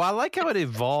 Well, I like how it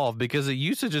evolved, because it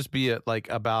used to just be like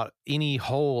about any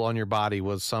hole on your body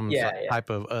was some type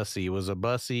of ussy. It was a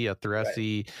bussy, a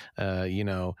thrussy,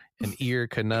 an ear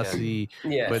canussy.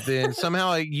 Yeah. But then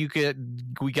somehow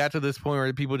we got to this point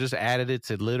where people just added it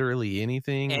to literally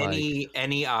anything.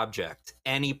 Any object,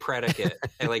 any predicate,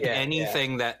 like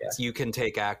anything that you can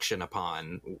take action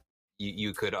upon.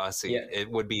 You could ussy. It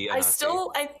would be an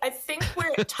ussy. I think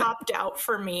where it topped out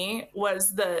for me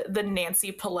was the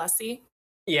Nancy Pelosi.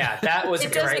 Yeah, that was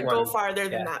it doesn't go farther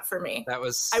than that for me. That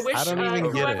was. I wish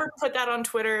whoever it. put that on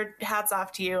Twitter, hats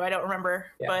off to you. I don't remember,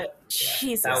 but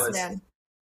Jesus, man.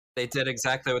 They did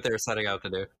exactly what they were setting out to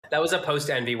do. That was a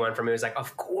post-envy one for me. It was like,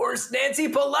 of course, Nancy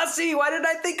Pelosi. Why did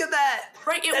I think of that?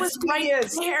 Right, it was right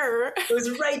there. It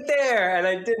was right there, and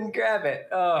I didn't grab it.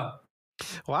 Oh.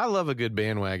 Well, I love a good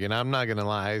bandwagon. I'm not going to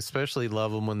lie. I especially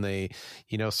love them when they,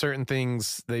 certain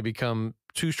things, they become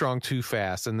too strong too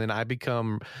fast, and then I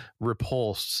become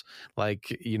repulsed.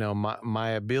 Like, my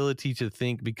ability to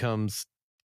think becomes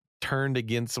turned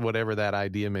against whatever that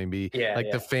idea may be.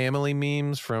 The family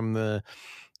memes from the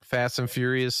Fast and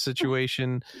Furious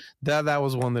situation, that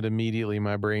was one that immediately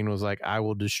my brain was like, I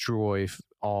will destroy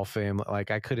all family.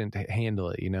 Like, I couldn't handle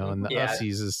it, and the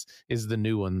ussies is the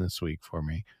new one this week for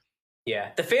me.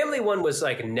 Yeah, the family one was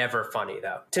like never funny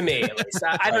though, to me at least.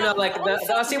 I don't know, like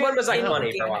the ussy one was like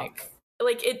funny for a while.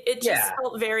 Like it just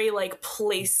felt very like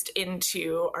placed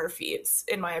into our feeds,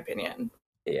 in my opinion.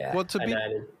 Yeah. Well, to be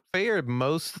fair,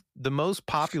 the most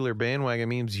popular bandwagon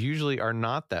memes usually are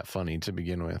not that funny to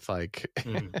begin with. Like,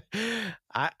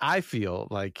 I feel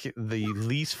like the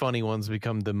least funny ones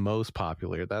become the most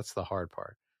popular. That's the hard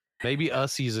part. Maybe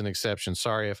ussy's an exception.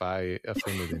 Sorry if I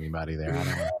offended anybody there. I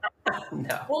don't know.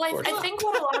 No, well, I think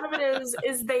what a lot of it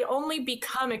is they only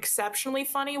become exceptionally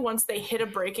funny once they hit a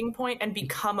breaking point and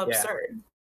become absurd.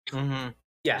 Mm-hmm.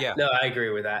 Yeah, no, I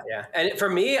agree with that. Yeah, and for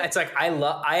me, it's like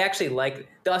I actually like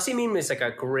the ussy meme is like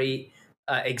a great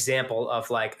example of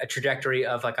like a trajectory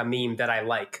of like a meme that I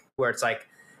like, where it's like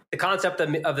the concept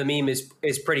of the meme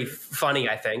is pretty funny.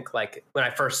 I think like when I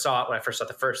first saw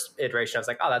the first iteration, I was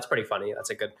like, oh, that's pretty funny.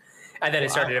 That's a good, and then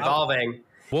it started evolving.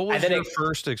 What was your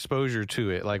first exposure to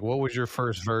it? Like, what was your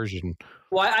first version?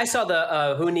 Well, I saw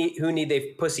the who need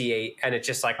they pussy ate, and it's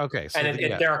just like okay, so and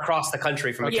they're across the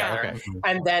country from each other,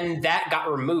 and then that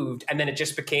got removed, and then it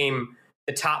just became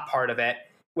the top part of it,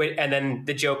 and then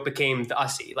the joke became the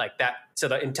ussy like that. So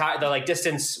the entire like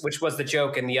distance, which was the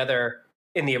joke in the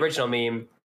original meme,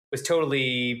 was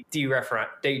totally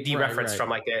dereferenced from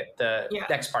like the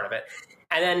next part of it,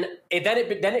 and then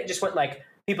it just went like.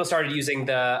 People started using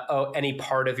any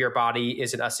part of your body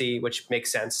is an ussy, which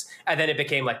makes sense. And then it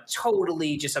became like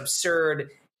totally just absurd.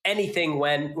 Anything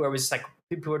where it was like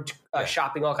people were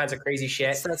shopping all kinds of crazy shit.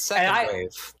 It's that second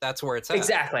wave. That's where it's at.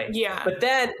 Exactly. Yeah. But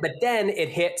then it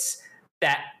hits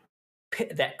that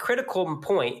critical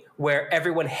point where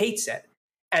everyone hates it.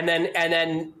 And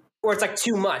then or it's like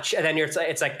too much, and then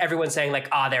it's like everyone's saying like,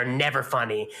 they're never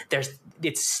funny.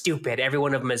 It's stupid. Every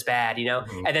one of them is bad,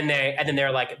 Mm-hmm. And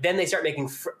then they start making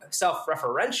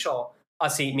self-referential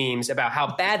ussy memes about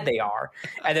how bad they are,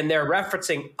 and then they're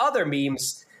referencing other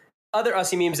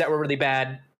ussy memes that were really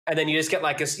bad. And then you just get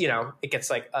like this, it gets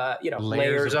like,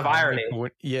 layers of irony.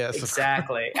 Yes,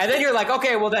 exactly. And then you're like,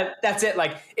 okay, well that's it.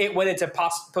 Like it went into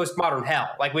postmodern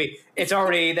hell. Like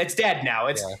that's dead now.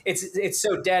 It's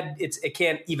so dead. It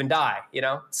can't even die,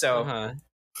 So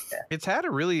it's had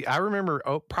I remember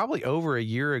probably over a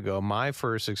year ago, my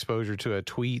first exposure to a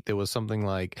tweet that was something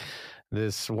like,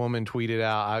 this woman tweeted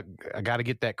out, I got to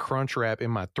get that crunch wrap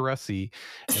in my thrussie.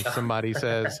 And somebody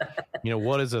says,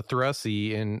 what is a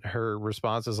thrussie? And her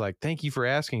response is like, thank you for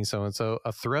asking so-and-so.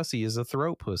 A thrussie is a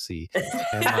throat pussy.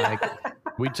 And like,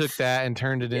 we took that and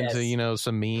turned it into,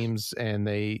 some memes, and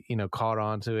they, caught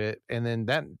on to it. And then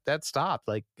that stopped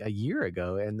like a year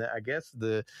ago. And I guess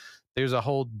there's a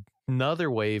whole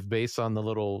another wave based on the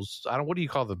little, what do you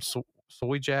call them?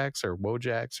 Soy jacks or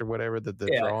wojacks or whatever, the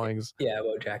drawings. Yeah,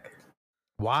 wojak.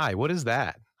 Why? What is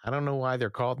that? I don't know why they're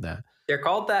called that. They're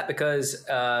called that because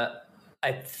I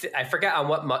forget on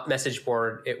what message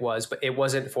board it was, but it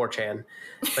wasn't 4chan.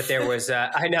 But there was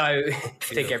I know I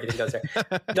think everything goes there.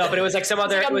 No, but it was like some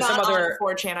other. Like, it was some other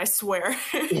 4chan. I swear.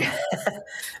 Yeah.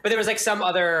 But there was like some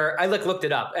other. I looked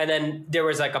it up, and then there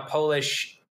was like a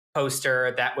Polish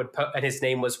poster that would put, and his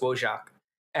name was Wojak,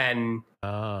 and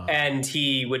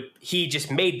he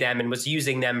just made them and was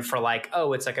using them for like,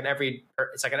 it's like an every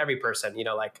person,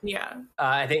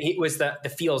 I think he was the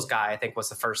feels guy. I think was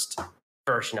the first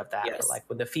version of that, yes. Like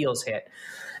when the feels hit,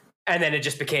 and then it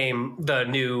just became the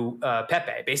new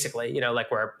Pepe, basically.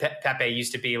 Like where Pepe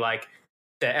used to be like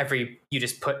you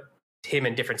just put him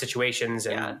in different situations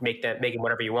and make him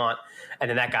whatever you want, and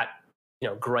then that got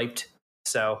griped.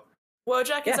 So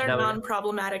Wojak is our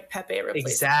non-problematic Pepe replacement.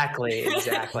 Exactly.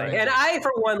 And I,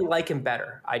 for one, like him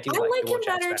better. I like him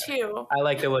better too. I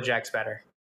like the Wojaks better.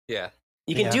 Yeah.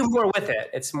 You can do more with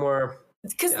it. It's more...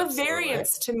 Because the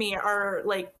variants to me are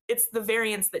like, it's the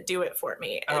variants that do it for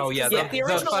me. The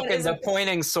original the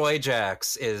pointing soy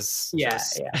jacks is... Yeah.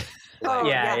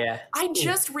 I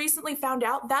just recently found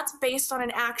out that's based on an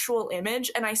actual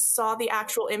image, and I saw the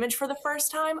actual image for the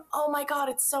first time. Oh my God,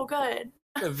 it's so good.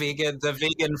 The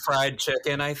vegan fried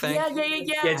chicken, I think. Yeah.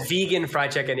 Yeah, it's vegan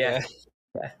fried chicken. Yeah.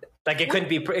 Like it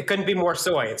couldn't be more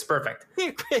soy. It's perfect.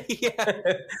 Yeah.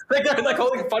 Like they're like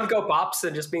holding Funko Pops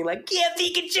and just being like,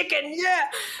 vegan chicken. Yeah.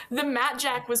 The Matt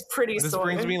Jack was pretty soy. This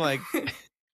brings me like.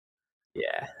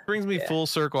 Brings me full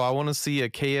circle. I want to see a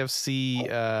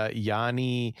KFC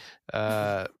Yanni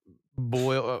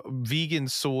vegan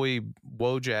soy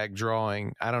Wojak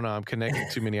drawing. I don't know. I'm connecting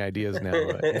too many ideas now.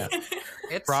 But yeah.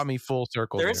 It's brought me full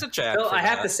circle. There's a Jack. Well, I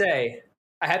have to say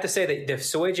that the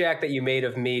soy Jack that you made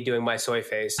of me doing my soy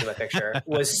face in my picture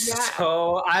was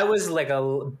so. I was like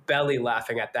a belly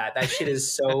laughing at that. That shit is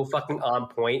so fucking on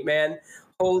point, man.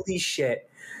 Holy shit!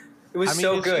 It was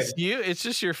so good. It's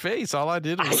just your face. All I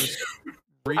did was.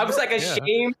 I was like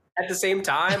ashamed at the same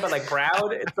time, but like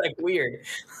proud. It's like weird.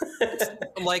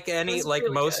 Like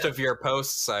most of your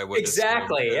posts, I would.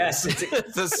 Exactly. Yes.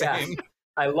 It's the same. Yeah.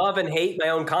 I love and hate my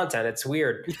own content. It's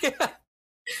weird.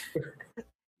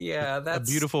 Yeah, that's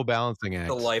a beautiful balancing act.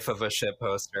 The life of a shit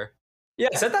poster. Yeah,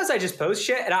 sometimes I just post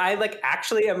shit, and I I'm I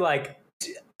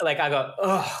go,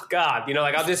 oh God,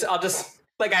 I'll just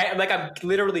I'm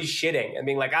literally shitting and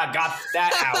being like, I got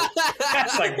that out.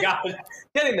 That's like God,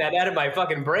 getting that out of my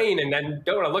fucking brain, and then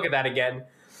don't want to look at that again.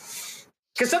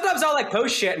 Because sometimes I'll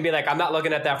post shit and be like, I'm not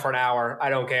looking at that for an hour. I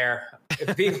don't care.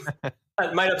 If people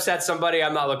it might upset somebody,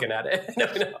 I'm not looking at it. No.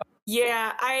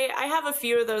 Yeah, I have a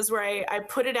few of those where I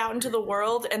put it out into the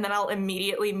world and then I'll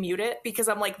immediately mute it because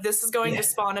I'm like, this is going to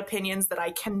spawn opinions that I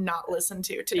cannot listen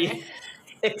to today.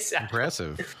 Yeah, exactly.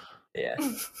 Impressive. Yeah.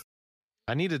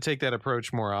 I need to take that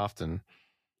approach more often.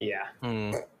 Yeah.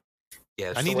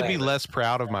 Yeah, I need to be less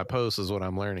proud of my posts is what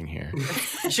I'm learning here.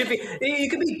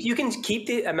 You can keep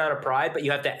the amount of pride, but you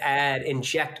have to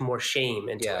inject more shame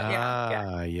into it.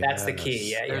 Yeah. That's the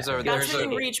key. Yeah. That's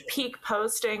when you reach peak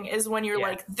posting is when you're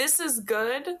like, this is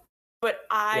good, but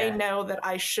I know that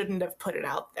I shouldn't have put it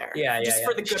out there. Yeah. Just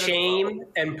for the good shame of the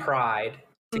world. and pride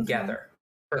together.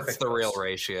 Perfect. That's the real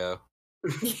ratio.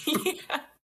 Yeah.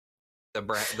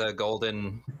 The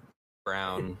golden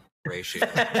brown ratio.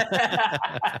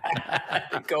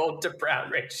 Gold to brown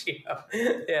ratio.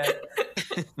 Yeah.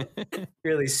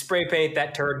 Really spray paint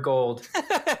that turd gold.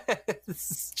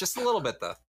 Just a little bit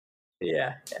though.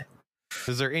 Yeah.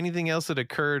 Is there anything else that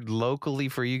occurred locally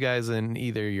for you guys in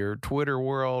either your Twitter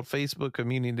world, Facebook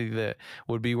community that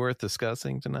would be worth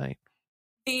discussing tonight?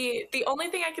 The only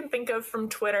thing I can think of from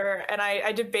Twitter, and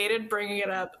I debated bringing it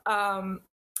up,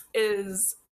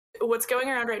 is what's going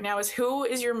around right now is who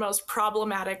is your most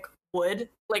problematic wood?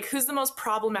 Like, who's the most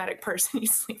problematic person you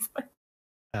sleep with?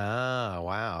 Ah,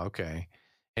 wow. Okay.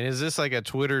 And is this like a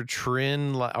Twitter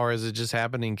trend, or is it just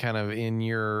happening kind of in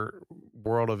your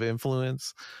world of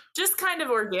influence? Just kind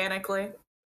of organically.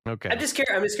 Okay. I'm just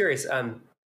curious.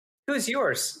 Who's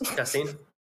yours, Justine?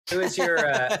 Who's your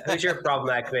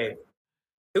problematic babe?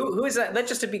 Who is that? Let's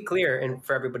just to be clear and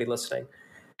for everybody listening.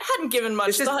 I hadn't given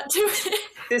much thought to it.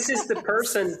 this is the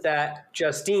person that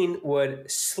Justine would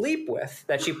sleep with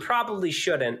that she probably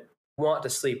shouldn't want to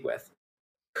sleep with.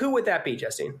 Who would that be,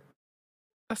 Justine?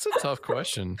 That's a tough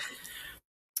question.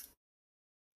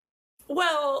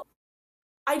 Well,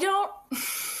 I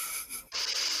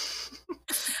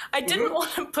didn't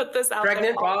want to put this out Pregnant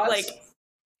there. pause? Like,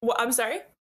 well, I'm sorry?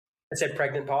 I said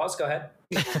pregnant pause. Go ahead.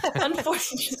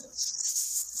 Unfortunately.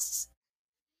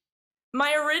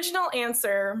 My original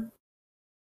answer,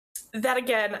 that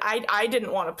again, I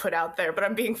didn't want to put out there, but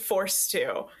I'm being forced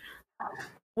to,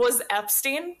 was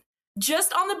Epstein.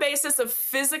 Just on the basis of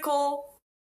physical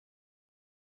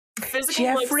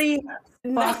Jeffrey looks,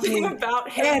 nothing about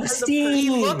him Epstein. He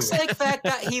looks like that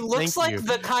guy. He looks Thank like you.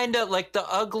 the kind of like the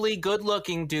ugly,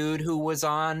 good-looking dude who was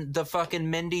on the fucking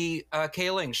Mindy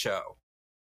Kaling show.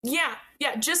 Yeah,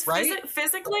 just Right?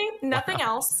 physically, nothing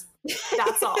else.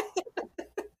 That's all.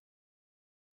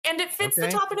 And it fits the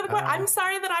Okay. topic of the question. I'm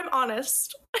sorry that I'm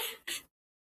honest.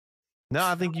 No,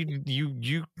 I think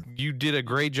you did a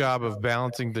great job of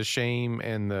balancing the shame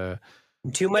and the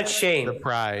Too much shame.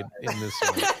 pride in this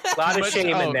one. A lot of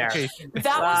shame in there. Okay.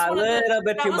 That was A one of little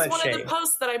bit that too was much one of shame. the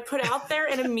posts that I put out there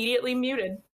and immediately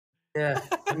muted. Yeah.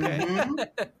 Okay. Mhm.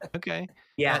 Okay.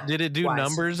 Yeah. Did it do Wise.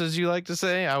 numbers, as you like to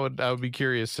say? I would be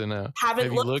curious to know. Haven't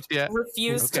Have you looked yet?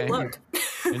 Refused Okay. to look.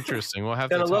 Interesting. We'll have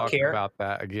to Gonna look talk here. about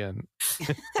that again.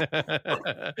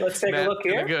 Let's take a look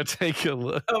here. Go take a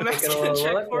look. Oh, Matt's Take a gonna little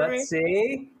check look. for me. Let's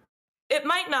see. It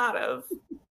might not have.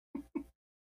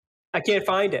 I can't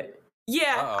find it.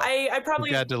 Yeah, Uh-oh. I probably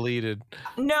It got deleted.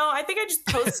 no. I think I just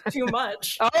posted too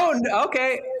much. Oh,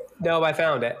 okay. No, I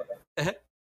found it. Uh-huh.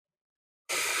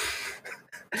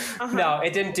 No,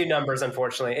 it didn't do numbers.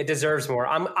 Unfortunately, it deserves more.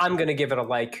 I'm gonna give it a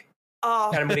like, Oh,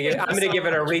 and I'm gonna give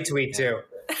it a retweet too.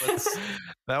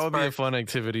 That would be a Spark- fun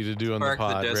activity to do on the spark the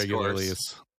pod discourse. regularly.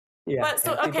 Yeah. But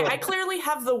so and okay, people- I clearly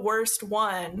have the worst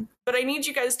one, but I need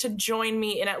you guys to join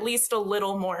me in at least a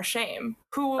little more shame.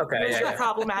 Who Okay, was yeah, your yeah.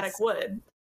 problematic wood?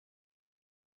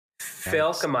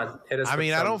 Phil, come on, hit us. I with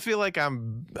mean, I some- don't feel like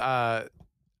I'm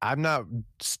not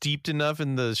steeped enough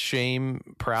in the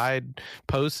shame pride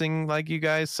posting like you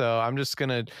guys, so I'm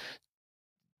gonna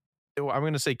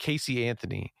say Casey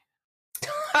Anthony.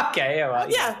 Okay, yeah, well,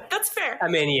 Yeah, that's fair. I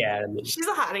mean, yeah. I mean, She's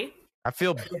a hottie. I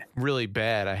feel really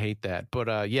bad. I hate that.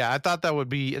 But yeah, I thought that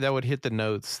would hit the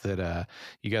notes that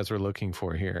you guys were looking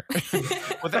for here.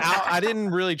 I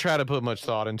didn't really try to put much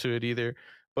thought into it either.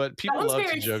 But people one's love to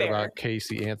very joke fair. about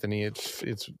Casey Anthony. It's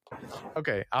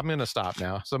okay. I'm gonna stop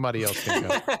now. Somebody else can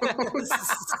go.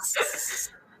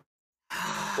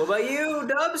 what about you,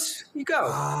 Dubs? You go.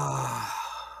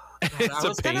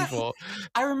 It's painful.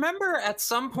 I remember at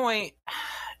some point,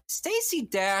 Stacey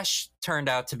Dash turned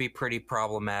out to be pretty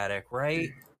problematic, right?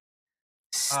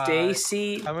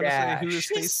 Stacy I'm gonna say who is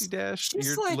She's- Stacey Dash? She's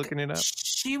You're like- looking it up.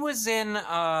 She was in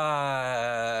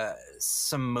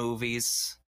some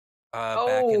movies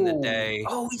back in the day,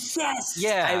 Oh yes.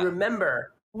 Yeah. I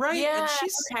remember. right? Yeah, And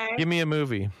she's okay. Give me a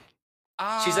movie.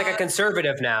 She's like a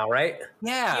conservative now, right?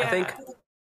 yeah, I think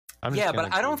I'm just yeah, gonna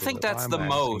but I don't Google think it. that's Why the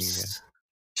am I asking you most.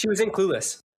 she was in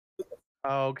Clueless.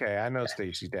 Oh, okay. I know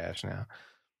Stacey Dash now.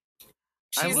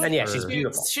 She's, looked And yeah, for she's her.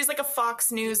 beautiful. she's like a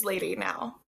Fox News lady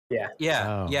now. Yeah,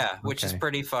 Oh, yeah, which is okay.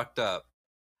 pretty fucked up.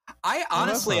 I Well, that's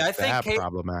honestly, not I think that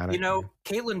problematic.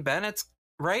 Caitlin Bennett's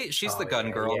right. She's Oh, the gun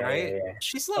yeah, girl, yeah, right? yeah, yeah.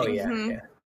 She's Oh like, yeah, Mhm.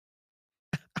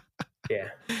 yeah.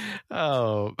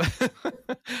 Oh,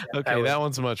 okay. would- That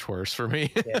one's much worse for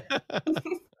me.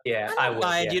 Yeah, I would.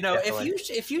 fine. Yeah, You know, definitely.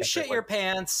 if you shit Definitely. your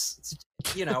pants,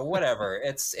 you know, whatever.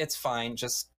 It's fine.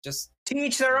 Just To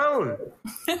each their own.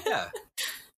 yeah.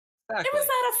 It Exactly. was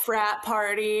at a frat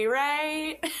party,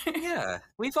 right? Yeah,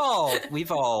 we've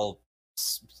all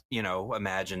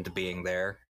imagined being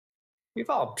there. We've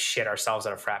all shit ourselves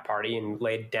at a frat party and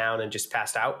laid down and just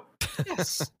passed out.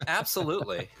 Yes,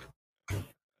 absolutely.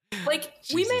 Like,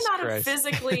 we may Jesus not Christ. have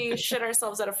physically shit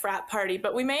ourselves at a frat party,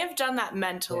 but we may have done that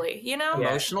mentally, you know? Yeah.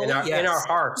 Emotionally, in our, yes. in our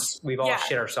hearts, we've all Yeah.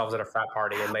 shit ourselves at a frat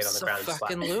party and laid on the So ground and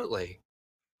fucking slept. absolutely.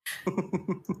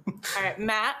 All right,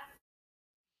 Matt.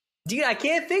 Dude, I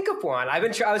can't think of one. I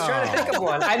was trying to Oh. think of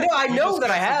one. I know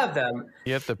that I have them.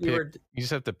 You have to You pick. were- You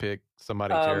just have to pick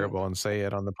somebody terrible and say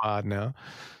it on the pod now.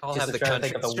 I'll Just have the trying to country.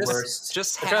 think of the worst.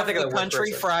 Just I'm trying to have think of the the worst country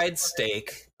person. fried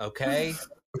steak, okay?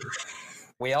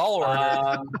 We all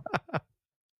ordered.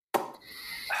 Oh,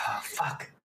 fuck.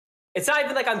 It's not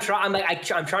even like I'm trying.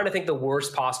 I'm trying to think the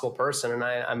worst possible person, and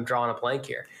I'm drawing a blank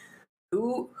here.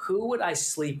 Who would I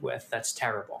sleep with? That's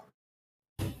terrible.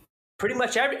 Pretty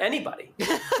much anybody.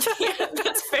 Yeah,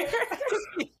 that's fair.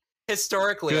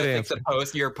 Historically, Good I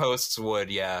think your posts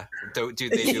would, yeah. Do they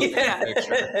do? Yeah.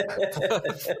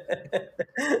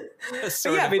 a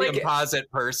sort Yeah, I of mean, like-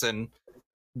 composite person.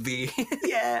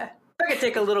 Yeah. I could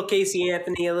take a little Casey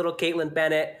Anthony, a little Caitlin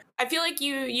Bennett. I feel like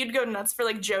you'd go nuts for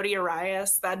like Jodi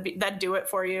Arias. That'd do it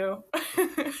for you.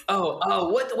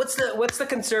 What's the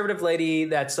conservative lady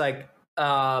that's like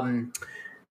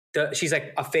she's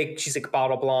like a fake, she's like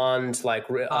bottle blonde, like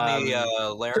Tommy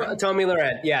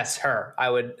Lahren. Yes, her.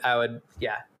 I would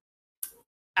yeah.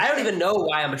 I don't even know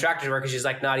why I'm attracted to her because she's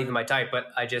like not even my type, but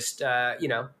I just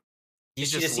she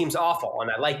just seems awful,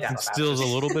 and I like that. Instills a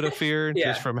little bit of fear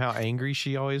Yeah. just from how angry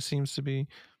she always seems to be.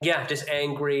 Yeah, just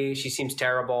angry. She seems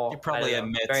terrible. She probably I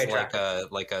don't know. emits Very like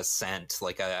attractive. a scent,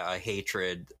 like a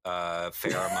hatred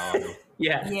pheromone.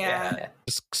 Yeah.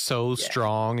 Just so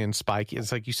strong and spiky.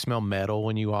 It's like you smell metal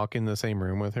when you walk in the same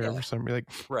room with her or something. Like,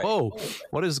 Right. oh,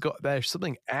 what is there's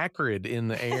something acrid in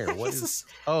the air. What is?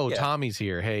 Oh, Yeah. Tommy's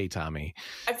here. Hey, Tommy.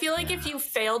 I feel like if you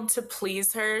failed to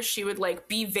please her, she would like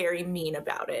be very mean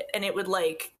about it, and it would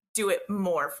like do it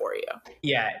more for you.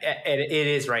 Yeah, it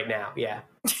is right now. Yeah.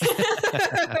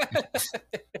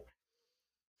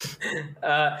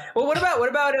 Well, what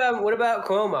about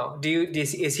Cuomo?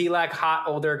 Is he like hot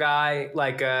older guy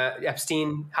like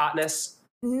Epstein hotness?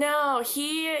 No,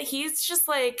 he's just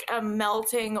like a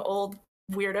melting old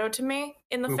weirdo to me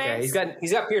in the face.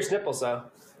 He's got pierced nipples though.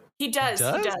 He does. He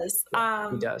does.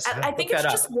 I think it's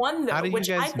just one though, which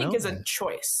I think is a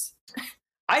choice.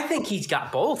 I think he's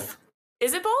got both.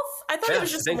 Is it both? I thought it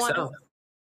was just one. So.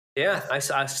 Yeah, I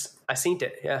seen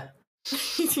it. Yeah.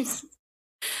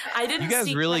 I didn't. You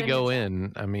guys really go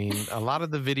in. I mean, a lot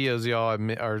of the videos y'all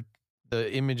admit, or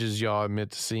the images y'all admit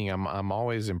to seeing, I'm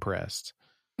always impressed.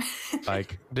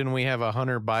 Like, didn't we have a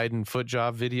Hunter Biden foot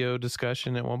job video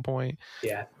discussion at one point?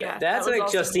 Yeah. That's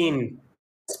like Justine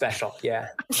special. Yeah.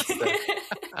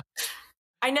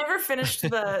 I never finished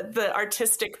the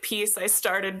artistic piece I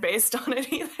started based on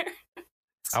it either.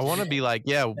 I want to be like,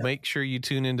 yeah, make sure you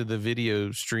tune into the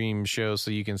video stream show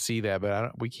so you can see that,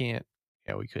 but we can't.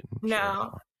 Yeah, we couldn't.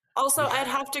 No. Also, I'd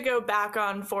have to go back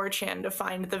on 4chan to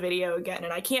find the video again,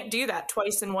 and I can't do that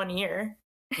twice in 1 year.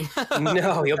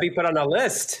 No, you'll be put on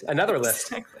another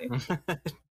list. Exactly.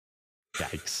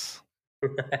 Yikes.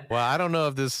 Well, I don't know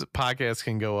if this podcast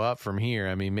can go up from here.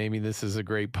 I mean, maybe this is a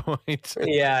great point.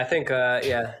 Yeah, I think,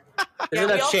 yeah. Yeah,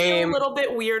 we all feel a little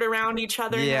bit weird around each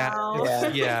other now.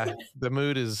 Yeah. The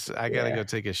mood is, I got to go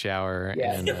take a shower.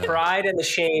 Yeah, and, the pride and the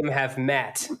shame have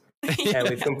met. And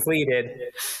we've completed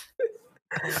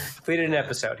an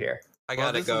episode here. I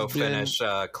gotta go finish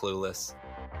Clueless.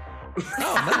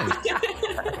 Oh,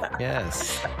 nice.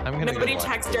 Yes. I'm gonna Nobody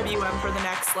text WM for the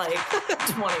next like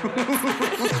 20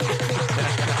 minutes.